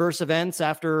stories of adverse events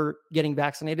after getting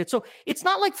vaccinated. So it's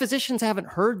not like physicians haven't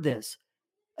heard this.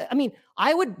 I mean,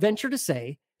 I would venture to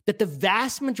say that the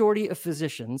vast majority of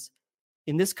physicians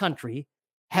in this country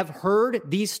have heard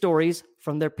these stories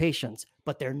from their patients,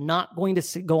 but they're not going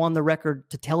to go on the record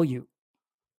to tell you.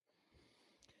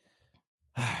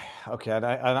 Okay, and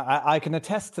I can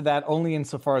attest to that only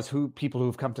insofar as people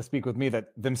who've come to speak with me that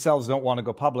themselves don't want to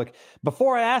go public.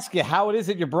 Before I ask you how it is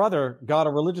that your brother got a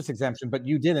religious exemption, but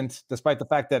you didn't, despite the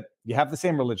fact that you have the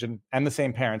same religion and the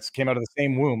same parents, came out of the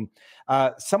same womb.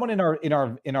 Someone in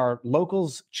our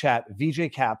locals chat,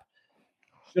 VJ Cap,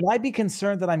 should I be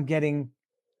concerned that I'm getting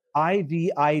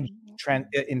IVI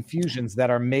infusions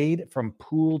that are made from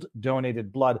pooled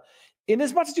donated blood? In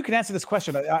as much as you can answer this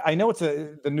question, I know it's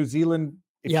the New Zealand.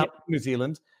 New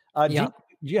Zealand. Do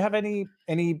you have any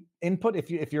input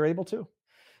if you're able to?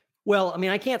 Well, I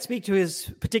mean, I can't speak to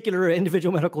his particular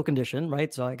individual medical condition,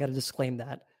 right? So I got to disclaim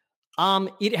that.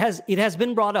 It has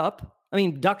been brought up. I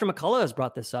mean, Dr. McCullough has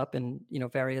brought this up in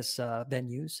various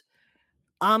venues.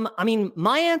 I mean,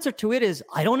 my answer to it is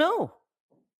I don't know.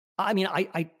 I mean,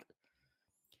 I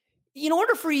in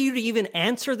order for you to even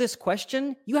answer this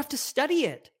question, you have to study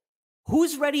it.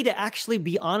 Who's ready to actually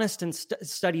be honest and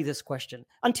study this question?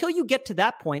 Until you get to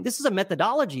that point, this is a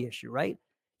methodology issue, right?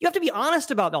 You have to be honest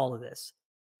about all of this.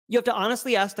 You have to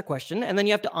honestly ask the question, and then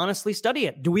you have to honestly study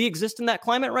it. Do we exist in that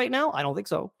climate right now? I don't think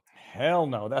so. Hell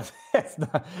no. It's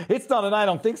not an I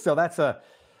don't think so. That's a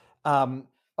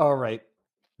all right,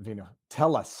 Vino,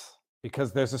 tell us,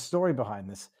 because there's a story behind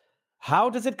this.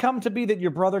 How does it come to be that your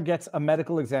brother gets a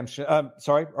medical exemption,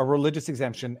 a religious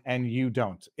exemption, and you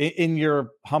don't, in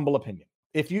your humble opinion?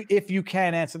 If you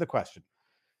can answer the question.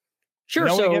 Sure.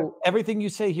 So everything you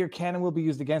say here can and will be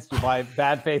used against you by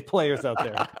bad faith players out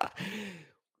there.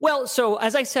 Well, so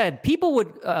as I said, people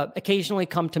would occasionally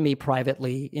come to me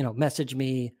privately, message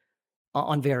me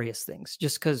on various things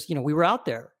just because, we were out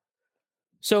there.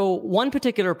 So one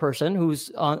particular person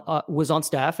who's was on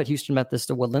staff at Houston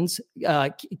Methodist of Woodlands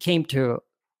came to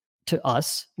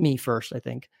us, me first, I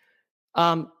think.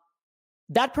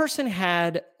 That person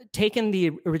had taken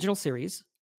the original series,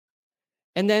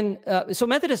 and then so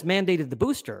Methodist mandated the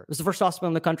booster. It was the first hospital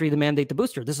in the country to mandate the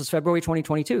booster. This is February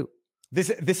 2022.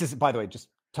 This is, by the way, just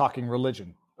talking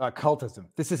religion, cultism.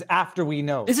 This is after we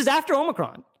know. This is after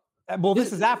Omicron. Well,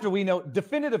 this is after we know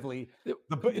definitively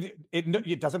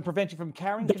it doesn't prevent you from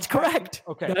carrying. That's correct.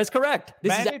 Okay, that is correct.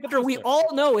 This is after we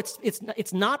all know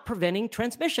it's not preventing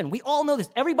transmission. We all know this.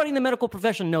 Everybody in the medical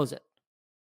profession knows it.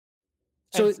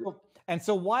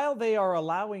 So while they are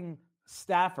allowing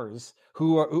staffers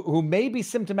who may be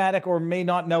symptomatic or may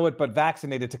not know it but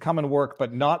vaccinated to come and work,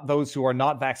 but not those who are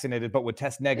not vaccinated but would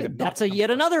test negative. That's yet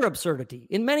another absurdity.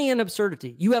 In many an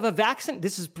absurdity. You have a vaccine.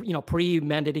 This is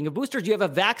pre-mandating of boosters. You have a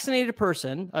vaccinated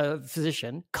person, a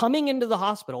physician, coming into the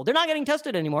hospital. They're not getting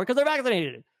tested anymore because they're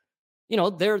vaccinated.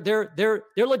 They're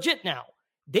legit now.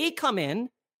 They come in.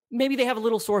 Maybe they have a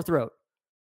little sore throat.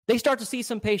 They start to see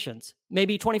some patients.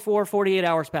 Maybe 24, 48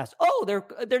 hours pass. Oh,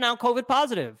 they're now COVID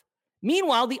positive.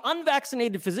 Meanwhile, the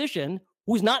unvaccinated physician,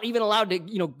 who's not even allowed to,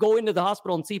 go into the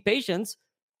hospital and see patients,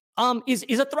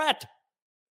 is a threat.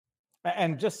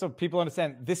 And just so people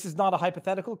understand, this is not a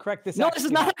hypothetical, correct? This is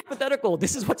not hypothetical.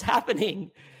 This is what's happening.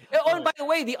 Oh, and by the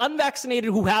way, the unvaccinated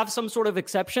who have some sort of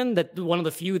exception, that one of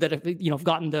the few that have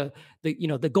gotten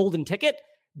the golden ticket,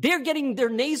 they're getting their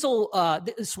nasal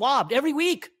swabbed every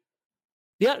week.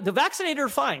 The vaccinated are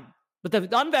fine, but the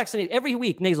unvaccinated every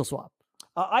week nasal swab.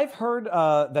 I've heard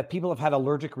that people have had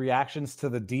allergic reactions to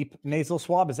the deep nasal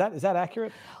swab. Is that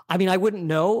accurate? I mean, I wouldn't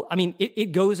know. I mean,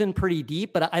 it goes in pretty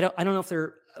deep, but I don't know if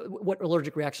they're what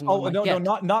allergic reaction. Oh no,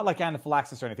 not like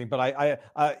anaphylaxis or anything, but I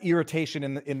irritation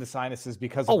in the sinuses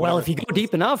because. Oh well, if you go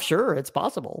deep enough, sure, it's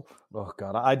possible. Oh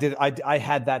God, I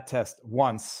had that test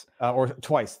once or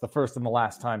twice, the first and the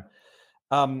last time.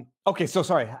 Okay, so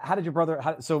sorry. How did your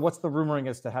brother? So what's the rumoring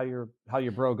as to how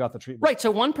your bro got the treatment? Right. So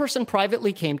one person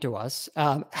privately came to us,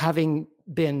 having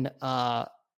been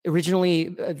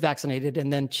originally vaccinated,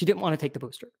 and then she didn't want to take the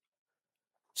booster,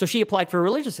 so she applied for a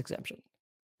religious exemption,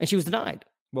 and she was denied.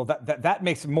 Well, that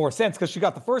makes more sense because she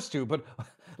got the first two, but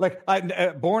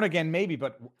like born again, maybe,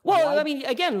 but well, why? I mean,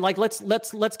 again, like let's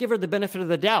give her the benefit of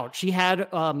the doubt. She had,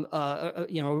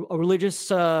 a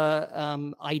religious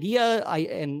idea, Oh,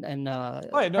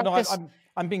 yeah, no, practice.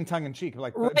 I'm being tongue in cheek,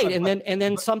 like, Right, and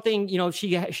then something,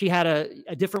 she had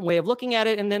a different way of looking at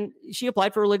it, and then she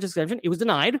applied for religious exemption. It was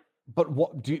denied. But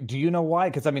what do you know why?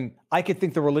 Because I mean, I could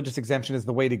think the religious exemption is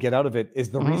the way to get out of it. Is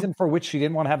the reason for which she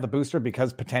didn't want to have the booster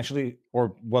because potentially,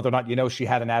 or whether or not she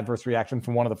had an adverse reaction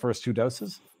from one of the first 2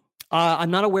 doses?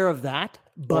 I'm not aware of that,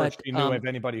 but she knew of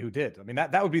anybody who did. I mean,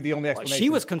 that would be the only explanation. She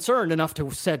was concerned enough to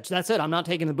said, "That's it. I'm not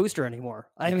taking the booster anymore."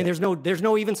 I mean, there's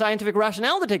no even scientific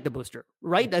rationale to take the booster,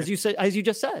 right? Okay. As you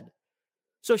just said.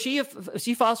 So she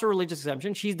files for religious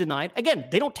exemption. She's denied. Again,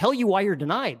 they don't tell you why you're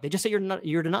denied. They just say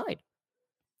you're denied.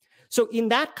 So in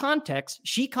that context,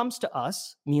 she comes to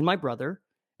us, me and my brother,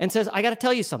 and says, "I got to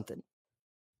tell you something."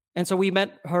 And so we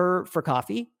met her for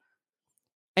coffee.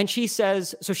 And she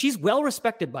says, so she's well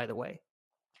respected, by the way.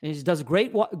 And she does a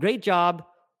great job.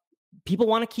 People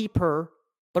want to keep her,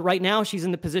 but right now she's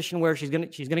in the position where she's gonna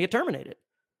get terminated.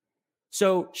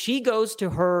 So she goes to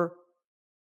her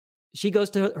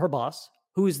boss,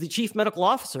 who is the chief medical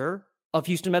officer of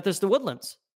Houston Methodist The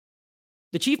Woodlands.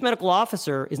 The chief medical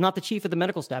officer is not the chief of the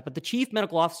medical staff, but the chief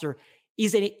medical officer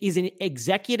is an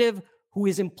executive who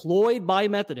is employed by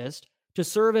Methodist to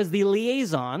serve as the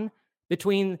liaison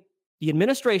between the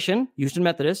administration, Houston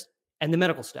Methodist, and the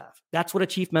medical staff. That's what a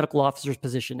chief medical officer's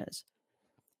position is.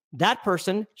 That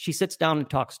person, she sits down and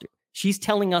talks to. She's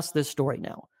telling us this story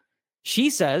now.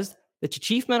 She says that the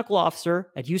chief medical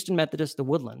officer at Houston Methodist The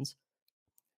Woodlands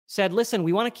said, "Listen,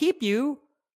 we want to keep you.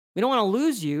 We don't want to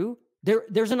lose you.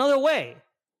 There's another way."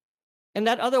 And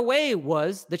that other way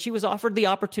was that she was offered the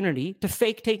opportunity to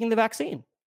fake taking the vaccine.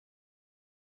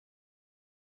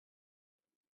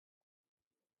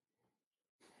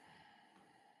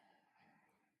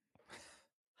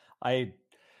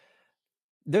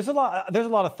 There's a lot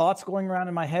of thoughts going around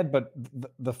in my head, but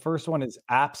the first one is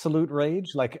absolute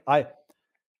rage. Like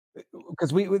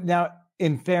because we now,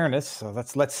 in fairness, so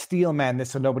let's steel man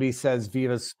this so nobody says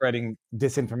Viva's spreading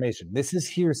disinformation. This is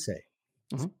hearsay.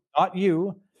 It's not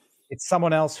you. It's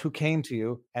someone else who came to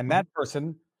you, and that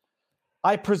person,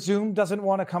 I presume, doesn't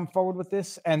want to come forward with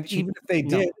this. And even if they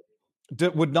did,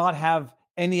 would not have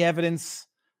any evidence,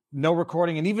 no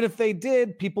recording. And even if they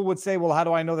did, people would say, well, how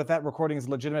do I know that recording is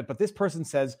legitimate? But this person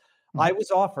says, I was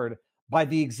offered by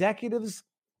the executives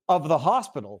of the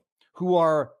hospital who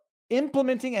are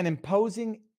implementing and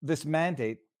imposing this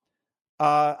mandate,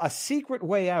 a secret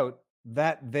way out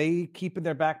that they keep in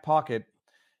their back pocket,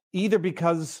 either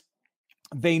because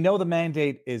they know the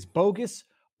mandate is bogus,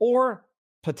 or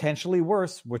potentially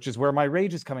worse, which is where my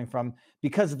rage is coming from,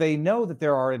 because they know that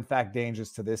there are in fact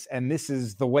dangers to this, and this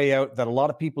is the way out that a lot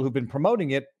of people who've been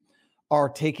promoting it are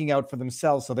taking out for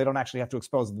themselves, so they don't actually have to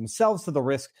expose themselves to the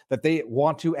risk that they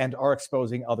want to and are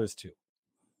exposing others to.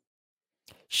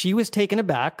 She was taken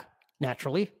aback,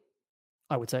 naturally,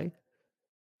 I would say.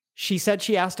 She said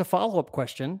she asked a follow-up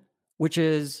question, which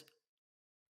is,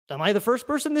 am I the first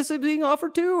person this is being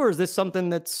offered to, or is this something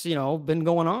that's, been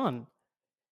going on?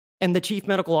 And the chief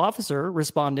medical officer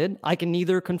responded, I can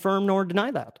neither confirm nor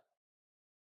deny that.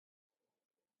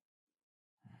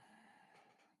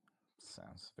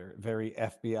 Sounds very, very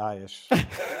FBI-ish.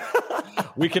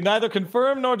 We can neither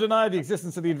confirm nor deny the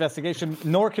existence of the investigation,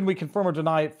 nor can we confirm or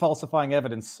deny falsifying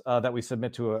evidence that we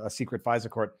submit to a secret FISA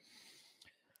court.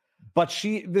 But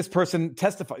this person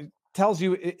tells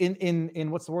you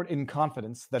in what's the word? In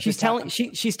confidence that she's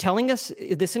telling us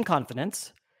this in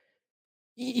confidence.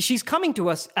 She's coming to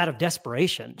us out of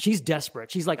desperation. She's desperate.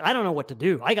 She's like, I don't know what to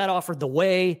do. I got offered the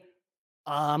way.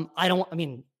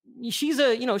 She's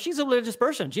a religious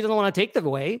person. She doesn't want to take the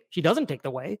way. She doesn't take the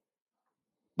way,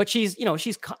 but she's going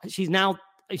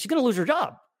to lose her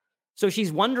job. So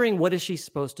she's wondering, what is she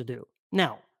supposed to do?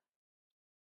 Now,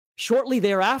 shortly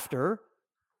thereafter,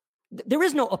 there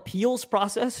is no appeals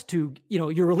process to,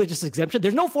 your religious exemption.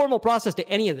 There's no formal process to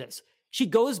any of this. She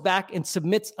goes back and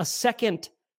submits a second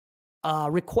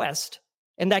request,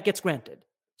 and that gets granted.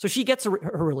 So she gets her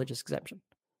religious exemption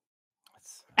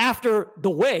after the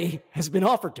way has been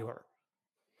offered to her.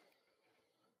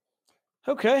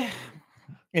 Okay.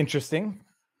 Interesting.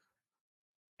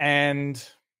 And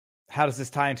how does this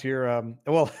tie into your,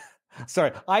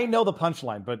 sorry, I know the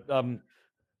punchline, but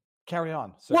carry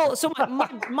on. So. Well, so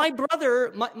my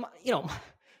brother,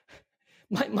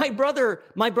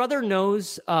 my brother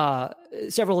knows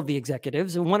several of the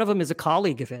executives, and one of them is a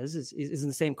colleague of his, is in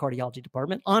the same cardiology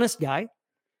department. Honest guy.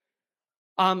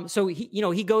 So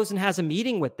he goes and has a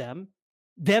meeting with them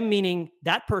meaning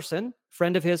that person,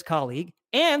 friend of his, colleague,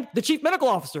 and the chief medical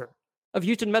officer of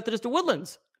Houston Methodist The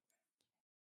Woodlands.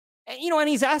 And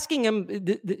he's asking him,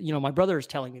 my brother is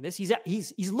telling me this.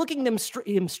 He's looking him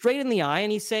straight in the eye,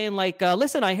 and he's saying like,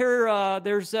 "Listen, I hear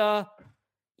there's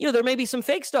there may be some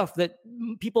fake stuff that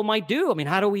people might do. I mean,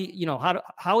 how do we,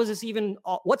 how is this even?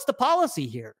 What's the policy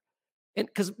here?" And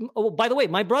because, by the way,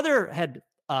 my brother had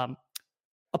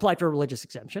applied for a religious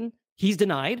exemption. He's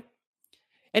denied,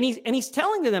 and he's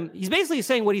telling them, he's basically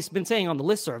saying what he's been saying on the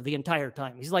listserv the entire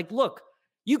time. He's like, "Look,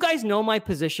 you guys know my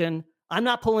position. I'm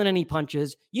not pulling any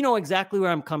punches. You know exactly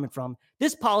where I'm coming from.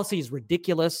 This policy is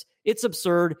ridiculous. It's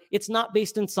absurd. It's not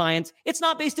based in science. It's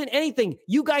not based in anything.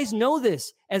 You guys know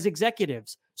this as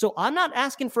executives. So I'm not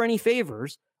asking for any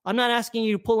favors. I'm not asking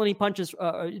you to pull any punches,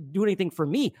 do anything for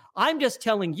me. I'm just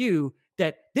telling you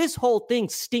that this whole thing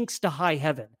stinks to high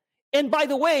heaven. And by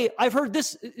the way, I've heard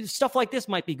this stuff like this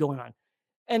might be going on."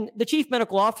 And the chief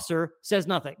medical officer says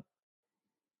nothing.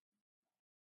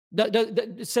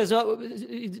 Says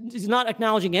he's not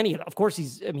acknowledging any of it. Of course,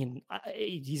 he's been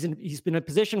in a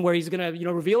position where he's going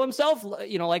to reveal himself,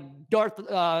 like Darth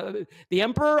the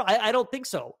Emperor. I don't think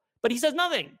so, but he says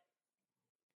nothing.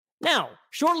 Now,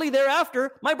 shortly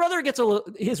thereafter, my brother gets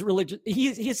his religion.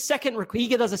 He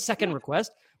does a second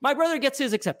request. My brother gets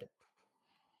his accepted.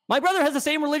 My brother has the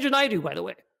same religion I do, by the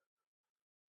way.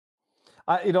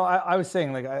 I was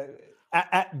saying, like,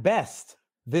 at best,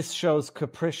 this shows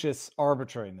capricious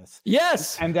arbitrariness.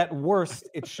 Yes. And at worst,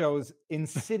 it shows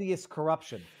insidious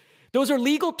corruption. Those are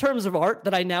legal terms of art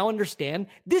that I now understand.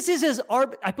 This is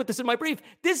I put this in my brief.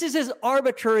 This is as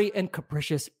arbitrary and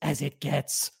capricious as it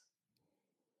gets.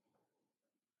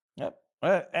 Yep.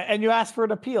 And you asked for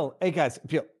an appeal. Hey, guys,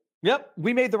 appeal. Yep.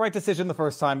 We made the right decision the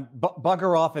first time.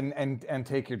 Bugger off and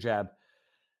take your jab.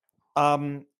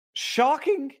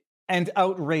 Shocking and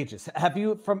outrageous. Have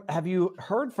you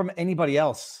heard from anybody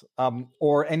else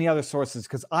or any other sources?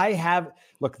 Because I have.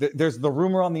 Look, there's the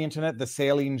rumor on the internet, the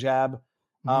saline jab.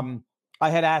 I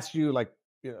had asked you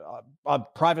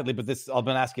privately, but this I've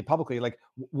been asking publicly. Like,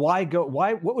 why go?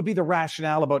 What would be the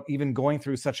rationale about even going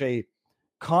through such a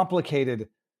complicated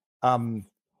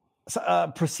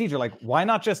procedure? Like, why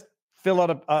not just fill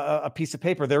out a piece of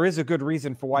paper? There is a good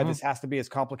reason for why this has to be as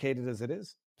complicated as it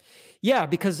is. Yeah,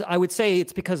 because I would say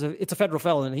it's because it's a federal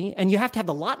felony, and you have to have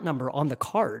the lot number on the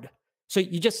card. So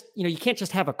you just, you can't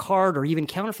just have a card or even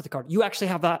counterfeit the card. You actually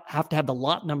have to have the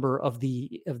lot number of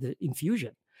the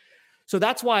infusion. So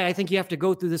that's why I think you have to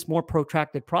go through this more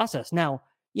protracted process. Now,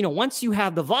 once you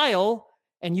have the vial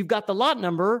and you've got the lot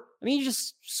number, I mean, you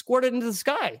just squirt it into the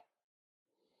sky,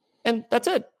 and that's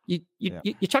it. You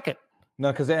chuck it.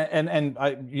 No, because and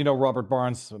I, Robert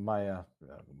Barnes,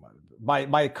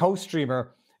 my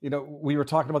co-streamer. We were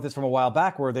talking about this from a while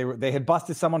back, where they had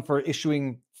busted someone for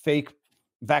issuing fake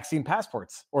vaccine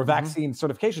passports or vaccine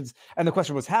certifications, and the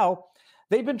question was how.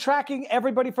 They've been tracking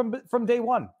everybody from day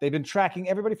one. They've been tracking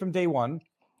everybody from day one,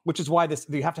 which is why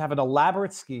you have to have an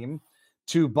elaborate scheme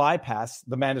to bypass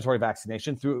the mandatory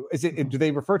vaccination through. Do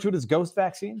they refer to it as ghost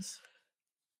vaccines?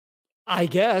 I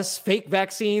guess fake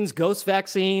vaccines, ghost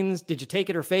vaccines. Did you take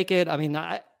it or fake it? I mean,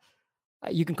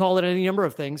 you can call it any number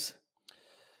of things.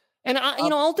 And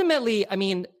ultimately, I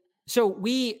mean, so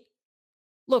we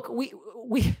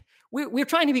were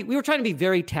trying to be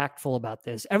very tactful about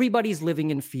this. Everybody's living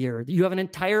in fear. You have an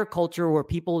entire culture where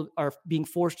people are being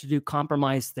forced to do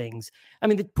compromised things. I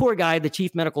mean, the poor guy, the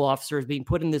chief medical officer, is being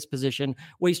put in this position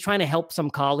where he's trying to help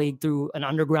some colleague through an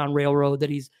underground railroad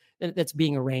that's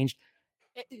being arranged.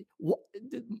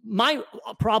 My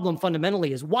problem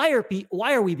fundamentally is why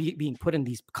are we being put in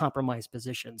these compromised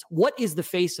positions? What is the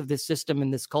face of this system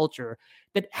and this culture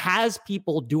that has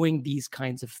people doing these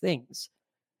kinds of things?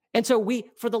 And so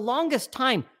for the longest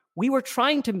time, we were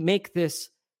trying to make this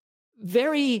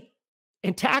very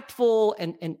tactful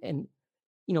and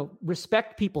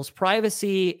respect people's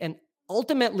privacy. And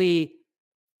ultimately,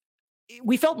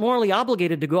 we felt morally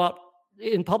obligated to go out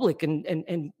in public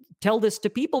and tell this to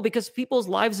people, because people's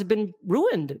lives have been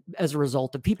ruined as a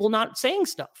result of people not saying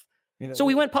stuff. So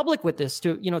we went public with this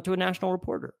to a national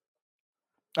reporter.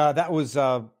 That was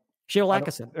Cheryl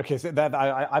Atkinson. Okay, so that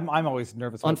I'm always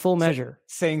nervous on Full Measure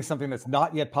saying something that's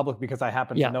not yet public because I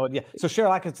happen to know it. Yeah. So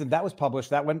Cheryl Atkinson, that was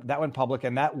published. That went public,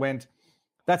 and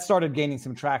that started gaining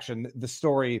some traction. The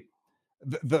story.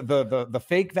 The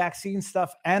fake vaccine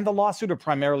stuff and the lawsuit, or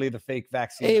primarily the fake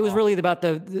vaccine? It was really about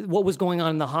what was going on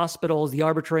in the hospitals, the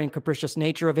arbitrary and capricious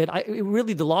nature of it.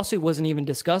 The lawsuit wasn't even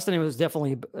discussed, and it was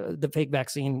definitely the fake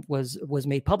vaccine was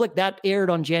made public. That aired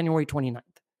on January 29th.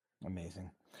 Amazing.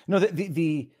 No,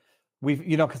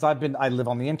 because I live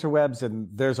on the interwebs, and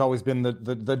there's always been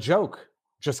the joke,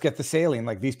 just get the saline.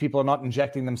 Like, these people are not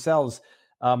injecting themselves.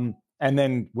 And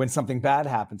then when something bad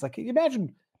happens, like, can you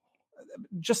imagine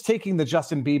just taking the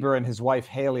Justin Bieber and his wife,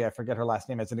 Haley, I forget her last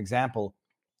name, as an example,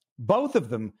 both of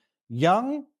them,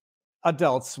 young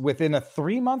adults within a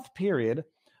 3-month period.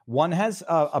 One has,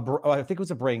 I think it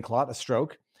was a brain clot, a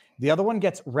stroke. The other one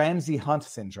gets Ramsay-Hunt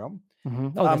syndrome.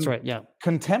 Mm-hmm. Oh, that's right. Yeah.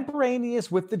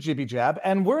 Contemporaneous with the jibby jab.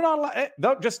 And we're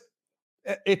not just,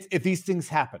 these things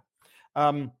happen.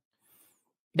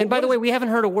 And by the way, we haven't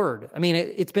heard a word. I mean,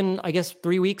 it's been, I guess,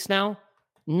 3 weeks now.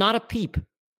 Not a peep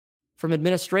from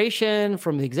administration,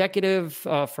 from the executive,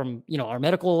 from our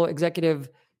medical executive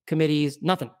committees.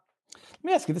 Nothing. Let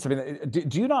me ask you this. I mean,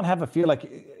 do you not have a feel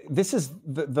like this is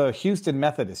the Houston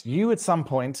Methodist? You at some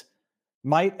point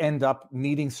might end up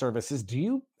needing services. Do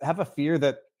you have a fear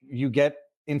that you get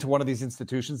into one of these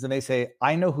institutions and they say,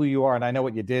 I know who you are and I know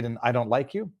what you did and I don't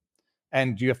like you?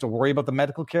 And do you have to worry about the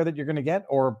medical care that you're going to get,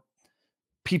 or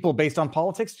people based on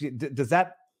politics? Does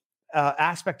that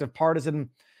aspect of partisan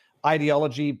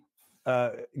ideology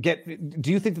do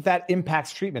you think that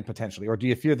impacts treatment potentially, or do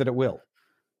you fear that it will?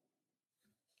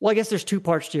 Well, I guess there's two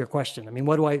parts to your question. I mean,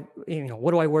 what do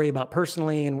I worry about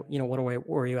personally, and what do I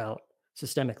worry about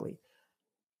systemically?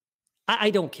 I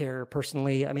don't care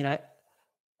personally. I mean,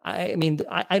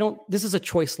 I don't. This is a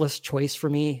choiceless choice for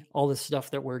me. All this stuff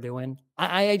that we're doing,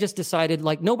 I just decided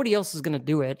like nobody else is going to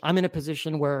do it. I'm in a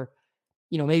position where,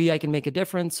 maybe I can make a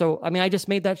difference. So, I mean, I just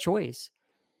made that choice.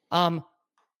 On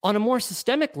a more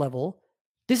systemic level,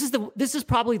 this is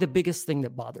probably the biggest thing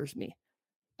that bothers me.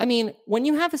 I mean, when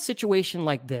you have a situation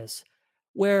like this,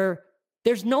 where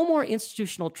there's no more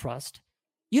institutional trust,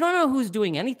 you don't know who's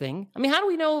doing anything. I mean, how do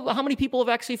we know how many people have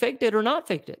actually faked it or not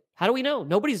faked it? How do we know?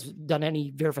 Nobody's done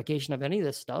any verification of any of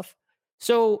this stuff.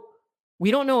 So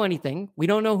we don't know anything. We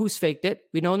don't know who's faked it.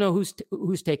 We don't know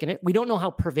who's taken it. We don't know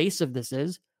how pervasive this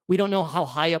is. We don't know how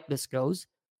high up this goes.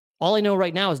 All I know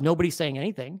right now is nobody's saying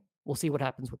anything. We'll see what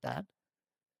happens with that.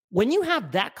 When you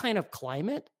have that kind of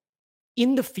climate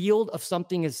in the field of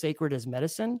something as sacred as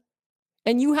medicine,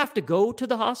 and you have to go to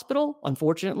the hospital,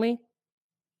 unfortunately,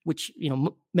 which,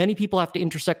 many people have to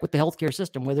intersect with the healthcare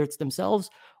system, whether it's themselves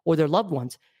or their loved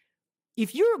ones.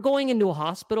 If you're going into a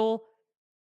hospital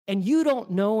and you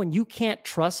don't know and you can't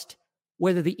trust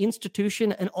whether the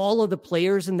institution and all of the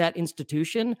players in that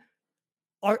institution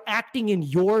are acting in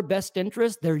your best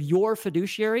interest, they're your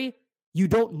fiduciary, you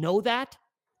don't know that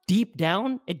deep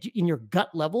down in your gut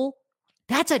level,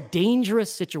 that's a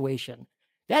dangerous situation.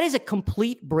 That is a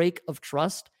complete break of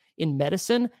trust in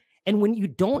medicine. And when you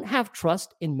don't have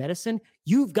trust in medicine,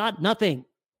 you've got nothing.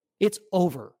 It's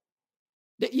over.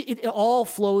 It all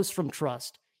flows from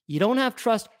trust. You don't have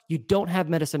trust, you don't have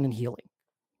medicine and healing.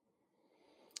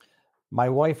 My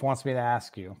wife wants me to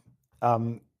ask you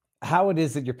how it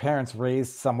is that your parents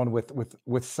raised someone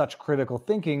with such critical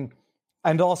thinking,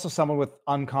 and also someone with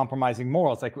uncompromising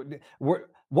morals. Like,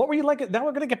 what were you like? Now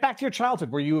we're going to get back to your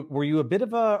childhood. Were you a bit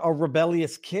of a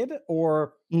rebellious kid,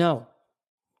 or no?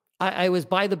 I was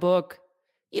by the book.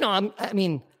 I'm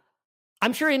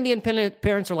sure Indian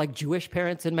parents are like Jewish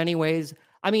parents in many ways.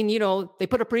 I mean, they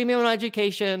put a premium on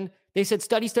education. They said,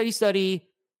 study,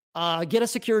 get a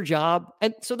secure job.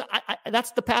 And so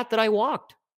that's the path that I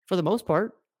walked for the most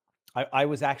part. I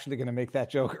was actually going to make that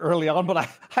joke early on, but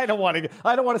I don't want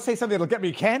to say something that'll get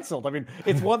me canceled. I mean,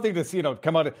 it's one thing to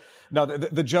come out. No,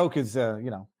 the joke is,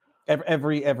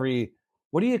 every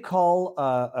what do you call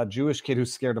a Jewish kid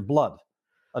who's scared of blood?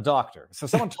 A doctor. So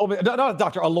someone told me, not a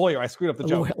doctor, a lawyer. I screwed up the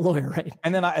joke. Lawyer, right?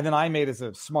 And then I made as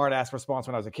a smart ass response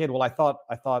when I was a kid. Well, I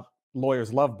thought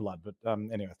lawyers love blood, but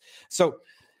anyways. So,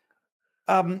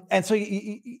 and so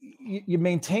you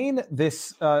maintain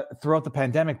this throughout the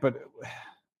pandemic,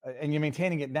 and you're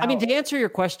maintaining it now. I mean, to answer your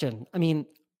question,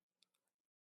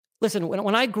 listen,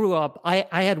 when I grew up,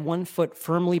 I had one foot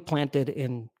firmly planted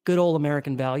in good old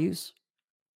American values,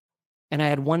 and I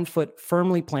had one foot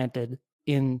firmly planted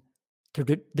in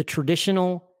the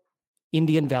traditional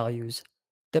Indian values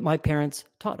that my parents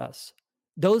taught us.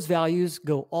 Those values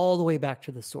go all the way back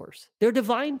to the source. They're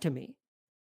divine to me.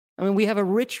 I mean, we have a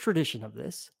rich tradition of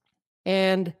this.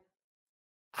 And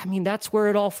that's where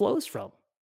it all flows from.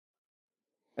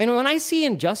 And when I see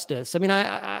injustice,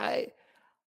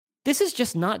 this is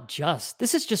just not just.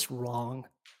 This is just wrong.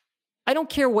 I don't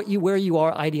care where you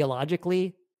are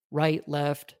ideologically, right,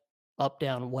 left, up,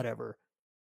 down, whatever.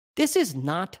 This is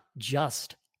not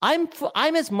just. I'm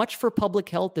as much for public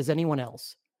health as anyone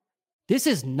else. This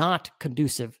is not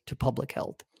conducive to public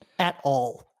health at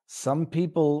all. Some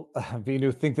people,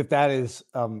 Vinu, think that is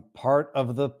part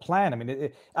of the plan. I mean,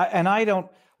 I don't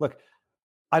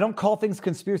call things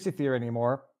conspiracy theory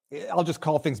anymore. I'll just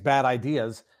call things bad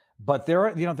ideas. But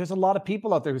there's a lot of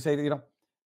people out there who say that,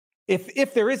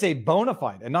 if there is a bona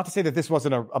fide, and not to say that this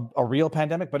wasn't a real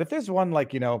pandemic, but if there's one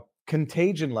like,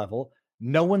 contagion level,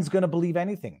 no one's going to believe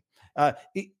anything.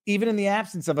 Even in the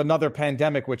absence of another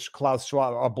pandemic, which Klaus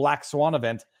Schwab, a black swan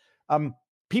event,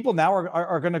 people now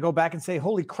are going to go back and say,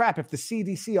 holy crap, if the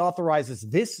CDC authorizes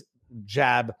this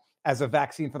jab as a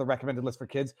vaccine for the recommended list for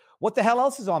kids, what the hell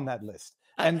else is on that list?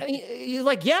 And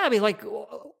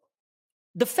the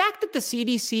fact that the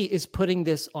CDC is putting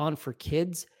this on for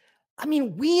kids,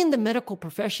 we in the medical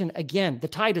profession, again, the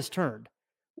tide has turned.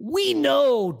 We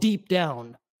know deep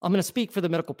down, I'm going to speak for the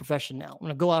medical profession now. I'm going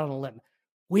to go out on a limb.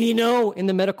 We know in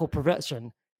the medical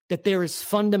profession that there is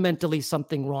fundamentally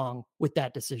something wrong with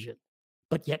that decision,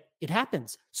 but yet it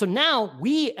happens. So now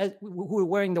we, who are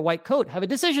wearing the white coat, have a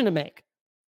decision to make,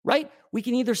 right? We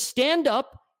can either stand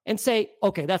up and say,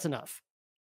 okay, that's enough.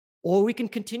 Or we can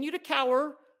continue to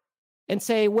cower and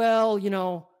say, well,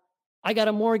 I got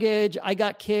a mortgage, I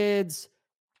got kids.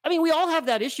 We all have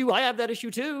that issue. I have that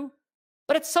issue too.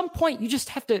 But at some point, you just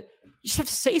have to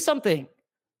say something.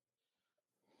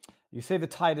 You say the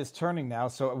tide is turning now.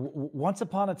 So once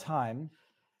upon a time,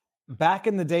 back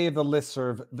in the day of the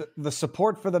listserv, the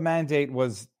support for the mandate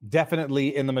was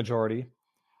definitely in the majority.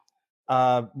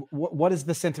 What is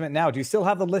the sentiment now? Do you still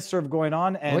have the listserv going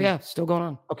on? Still going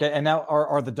on. Okay, and now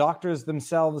are the doctors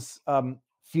themselves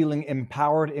feeling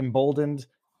empowered, emboldened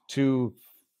to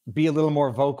be a little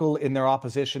more vocal in their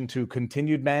opposition to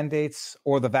continued mandates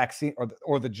or the vaccine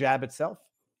or the jab itself?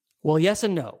 Well, yes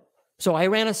and no. So I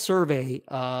ran a survey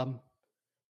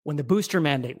when the booster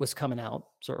mandate was coming out,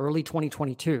 so early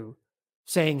 2022,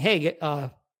 saying, hey,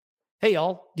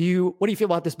 y'all, what do you feel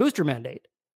about this booster mandate?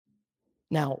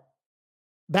 Now,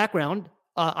 background,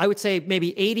 I would say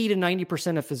maybe 80 to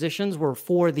 90% of physicians were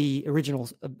for the original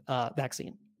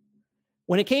vaccine.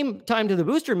 When it came time to the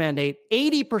booster mandate,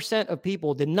 80% of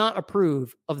people did not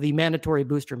approve of the mandatory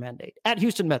booster mandate at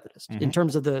Houston Methodist in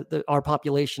terms of our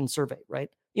population survey, right?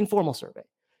 Informal survey.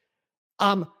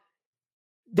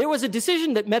 There was a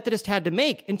decision that Methodist had to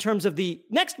make in terms of the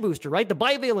next booster, right? The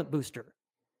bivalent booster.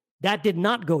 That did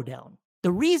not go down.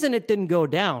 The reason it didn't go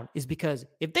down is because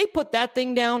if they put that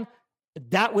thing down,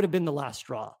 that would have been the last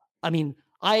straw. I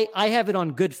have it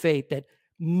on good faith that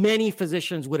many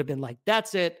physicians would have been like,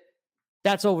 that's it.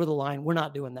 That's over the line. We're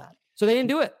not doing that. So they didn't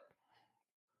do it.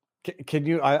 Can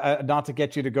you, not to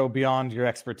get you to go beyond your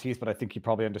expertise, but I think you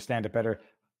probably understand it better.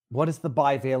 What does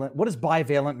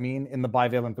bivalent mean in the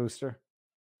bivalent booster?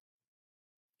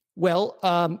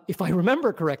 Well, if I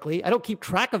remember correctly, I don't keep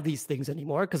track of these things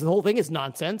anymore because the whole thing is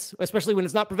nonsense, especially when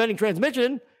it's not preventing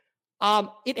transmission.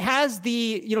 It has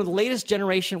the latest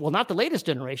generation, well, not the latest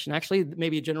generation, actually,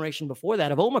 maybe a generation before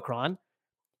that of Omicron.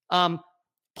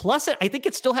 Plus, I think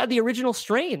it still had the original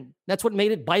strain. That's what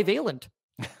made it bivalent.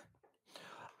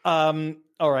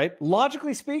 All right.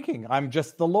 Logically speaking, I'm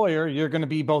just the lawyer. You're going to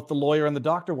be both the lawyer and the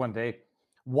doctor one day.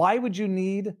 What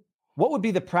would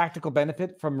be the practical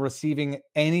benefit from receiving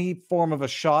any form of a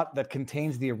shot that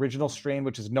contains the original strain,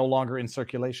 which is no longer in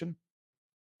circulation?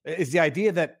 Is the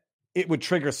idea that it would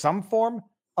trigger some form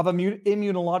of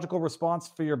immunological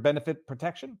response for your benefit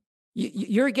protection?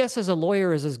 Your guess as a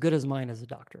lawyer is as good as mine as a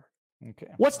doctor. Okay.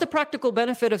 What's the practical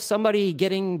benefit of somebody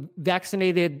getting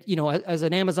vaccinated, as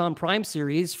an Amazon Prime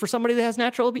series for somebody that has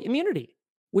natural immunity,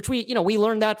 which we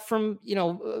learned that from,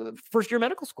 first year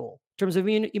medical school in terms of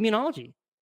immunology.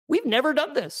 We've never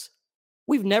done this.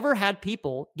 We've never had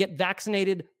people get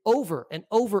vaccinated over and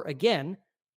over again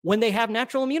when they have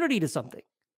natural immunity to something.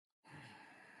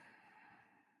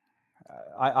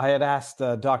 I had asked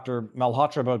Dr.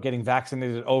 Malhotra about getting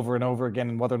vaccinated over and over again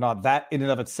and whether or not that in and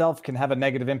of itself can have a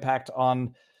negative impact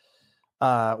on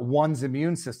one's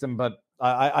immune system. But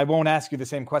I won't ask you the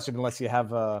same question unless you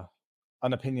have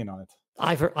an opinion on it.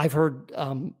 I've heard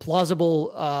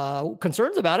plausible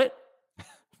concerns about it.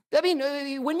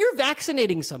 When you're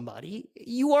vaccinating somebody,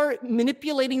 you are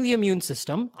manipulating the immune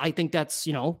system. I think that's,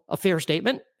 a fair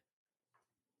statement.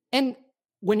 And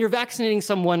when you're vaccinating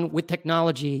someone with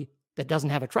technology that doesn't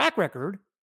have a track record,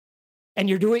 and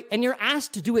you're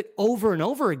asked to do it over and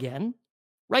over again,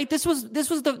 right? This was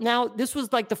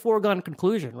like the foregone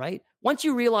conclusion, right? Once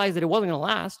you realize that it wasn't going to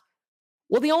last,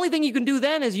 well, the only thing you can do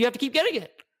then is you have to keep getting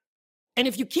it. And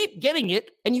if you keep getting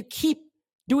it and you keep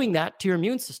doing that to your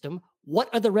immune system,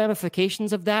 what are the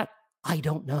ramifications of that? I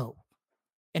don't know.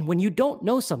 And when you don't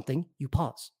know something, you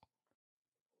pause.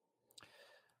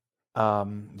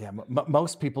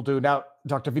 Most people do. Now,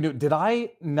 Dr. Vinu, did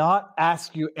I not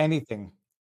ask you anything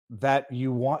that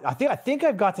you want? I think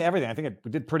I've got to everything. I think I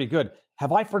did pretty good.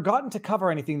 Have I forgotten to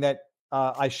cover anything that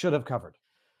I should have covered?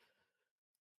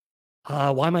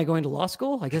 Why am I going to law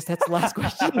school? I guess that's the last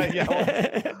question.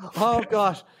 Oh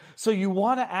gosh. So you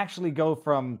want to actually go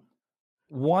from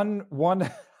one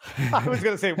I was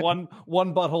going to say one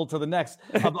butthole to the next.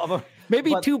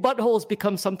 Maybe two buttholes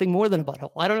become something more than a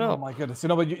butthole. I don't know. Oh my goodness.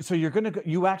 No, but so you're going to,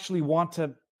 you actually want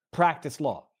to practice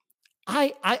law.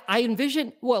 I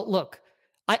envision, well, look,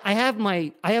 I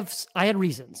had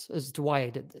reasons as to why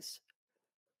I did this.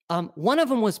 One of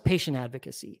them was patient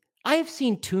advocacy. I have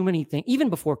seen too many things, even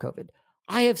before COVID,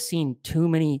 I have seen too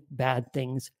many bad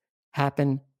things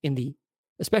happen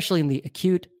especially in the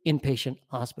acute inpatient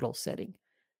hospital setting.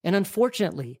 And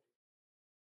unfortunately,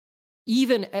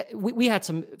 even we had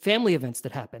some family events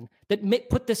that happened that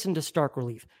put this into stark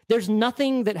relief. There's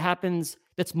nothing that happens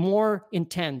that's more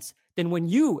intense than when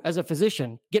you, as a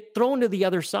physician, get thrown to the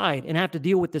other side and have to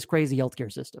deal with this crazy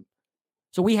healthcare system.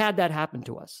 So we had that happen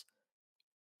to us.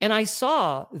 And I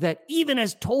saw that even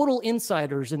as total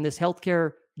insiders in this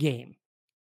healthcare game,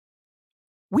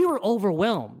 we were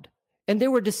overwhelmed. And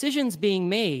there were decisions being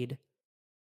made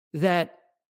that,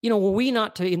 were we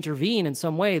not to intervene in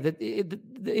some way, that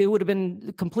it would have been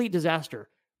a complete disaster.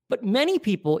 But many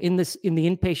people in the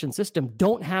inpatient system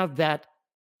don't have that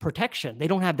protection. They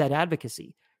don't have that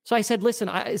advocacy. So I said, listen,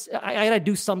 I got to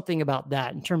do something about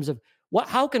that in terms of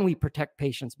how can we protect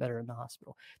patients better in the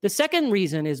hospital? The second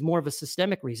reason is more of a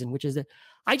systemic reason, which is that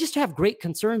I just have great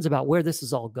concerns about where this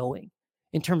is all going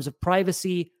in terms of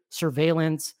privacy,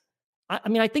 surveillance.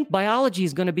 I think biology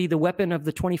is going to be the weapon of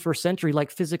the 21st century,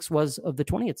 like physics was of the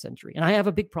 20th century. And I have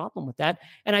a big problem with that.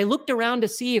 And I looked around to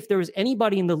see if there was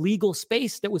anybody in the legal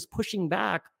space that was pushing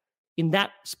back in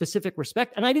that specific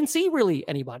respect. And I didn't see really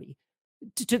anybody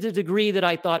to the degree that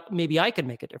I thought maybe I could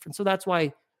make a difference. So that's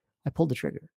why I pulled the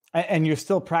trigger. And you're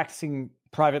still practicing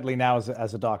privately now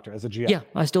as a doctor, as a GI? Yeah,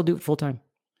 I still do it full time.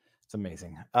 It's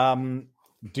amazing.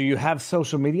 Do you have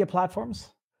social media platforms?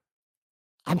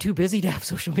 I'm too busy to have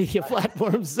social media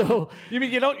platforms. So you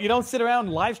mean you don't sit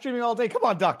around live streaming all day? Come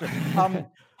on, doctor.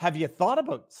 Have you thought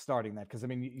about starting that? Because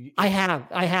I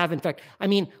have. In fact,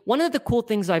 one of the cool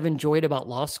things I've enjoyed about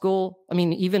law school,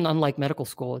 even unlike medical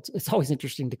school, it's always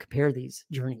interesting to compare these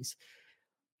journeys.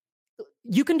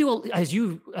 You can do, as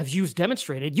you've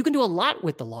demonstrated, you can do a lot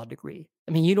with the law degree.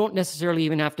 You don't necessarily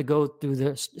even have to go through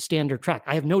the standard track.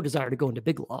 I have no desire to go into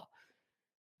big law,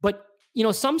 but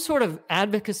some sort of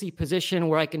advocacy position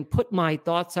where I can put my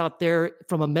thoughts out there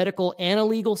from a medical and a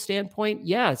legal standpoint.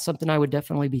 Yeah, it's something I would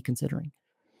definitely be considering.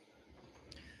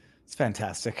 It's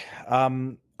fantastic.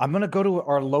 I'm going to go to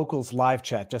our locals live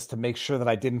chat just to make sure that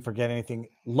I didn't forget anything.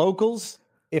 Locals,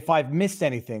 if I've missed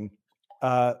anything,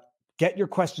 get your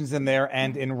questions in there.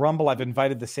 And in Rumble, I've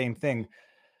invited the same thing.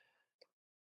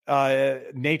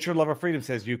 Nature Lover Freedom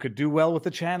says you could do well with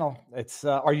the channel. It's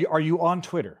are you on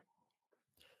Twitter?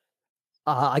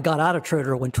 I got out of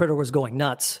Twitter when Twitter was going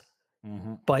nuts,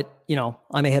 but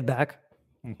I may head back.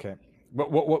 Okay.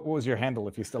 What was your handle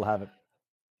if you still have it?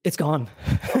 It's gone.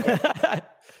 Okay.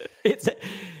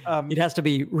 It has to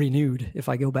be renewed if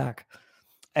I go back.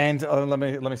 And let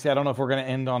me see. I don't know if we're going to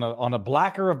end on a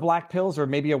blacker of black pills or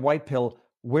maybe a white pill.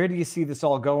 Where do you see this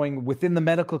all going within the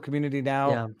medical community now?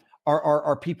 Yeah.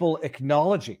 Are people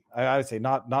acknowledging? I would say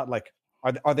not like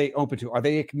are they open to? Are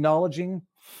they acknowledging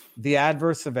the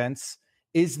adverse events?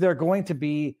 Is there going to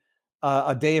be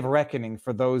a day of reckoning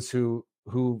for those who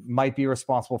might be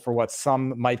responsible for what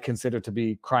some might consider to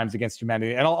be crimes against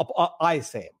humanity? And I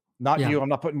say it, not you. I'm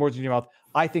not putting words in your mouth.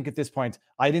 I think at this point,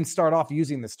 I didn't start off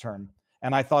using this term,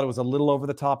 and I thought it was a little over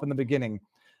the top in the beginning.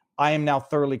 I am now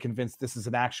thoroughly convinced this is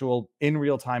an actual, in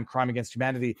real time crime against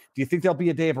humanity. Do you think there'll be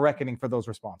a day of reckoning for those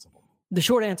responsible? The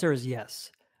short answer is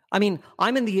yes. I'm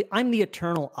the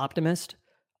eternal optimist.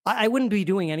 I wouldn't be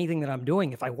doing anything that I'm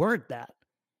doing if I weren't that.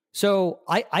 So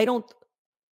I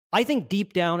think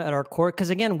deep down at our core, because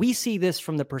again, we see this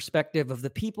from the perspective of the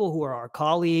people who are our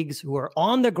colleagues, who are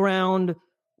on the ground.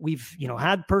 We've,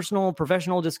 had personal,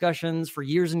 professional discussions for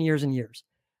years and years and years.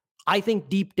 I think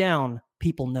deep down,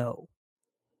 people know.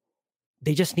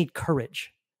 They just need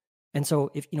courage. And so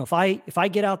if I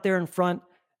get out there in front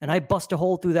and I bust a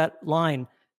hole through that line,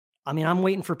 I'm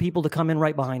waiting for people to come in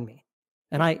right behind me.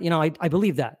 And I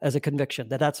believe that as a conviction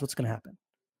that's what's going to happen.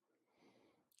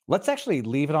 Let's actually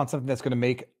leave it on something that's going to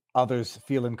make others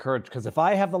feel encouraged. Because if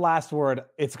I have the last word,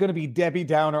 it's going to be Debbie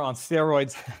Downer on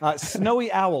steroids.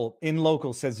 Snowy Owl in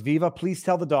local says, Viva, please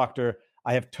tell the doctor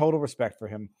I have total respect for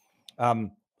him.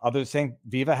 Others saying,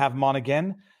 Viva, have him on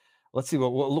again. Let's see.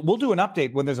 We'll do an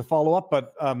update when there's a follow-up,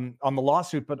 but on the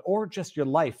lawsuit, or just your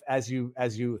life as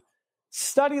you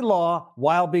study law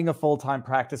while being a full-time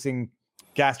practicing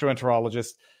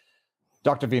gastroenterologist.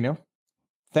 Dr. Vinu,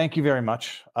 thank you very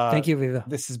much. Thank you, Viva.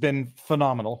 This has been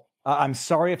phenomenal. I'm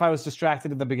sorry if I was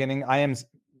distracted in the beginning. I am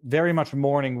very much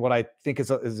mourning what I think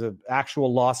is a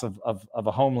actual loss of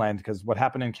a homeland, because what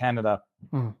happened in Canada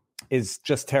is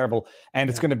just terrible, and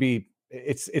it's going to be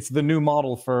it's the new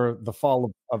model for the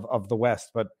fall of the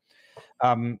West. But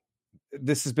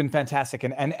this has been fantastic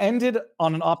and ended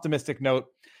on an optimistic note.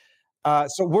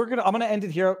 So I'm gonna end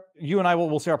it here. You and I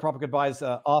will say our proper goodbyes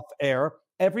off air.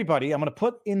 Everybody, I'm gonna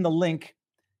put in the link.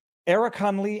 Eric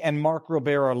Hunley and Mark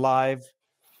Robert are live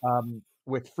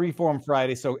with Freeform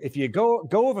Friday. So if you go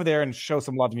over there and show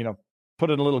some love,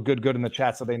 put in a little good in the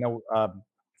chat so they know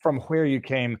from where you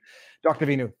came. Dr.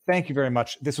 Vinu, thank you very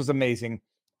much. This was amazing.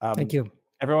 Thank you.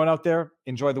 Everyone out there,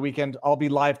 enjoy the weekend. I'll be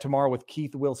live tomorrow with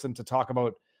Keith Wilson to talk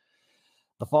about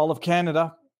the fall of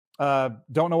Canada.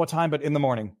 Don't know what time, but in the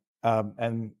morning.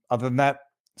 And other than that,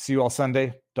 see you all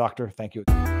Sunday. Doctor, thank you.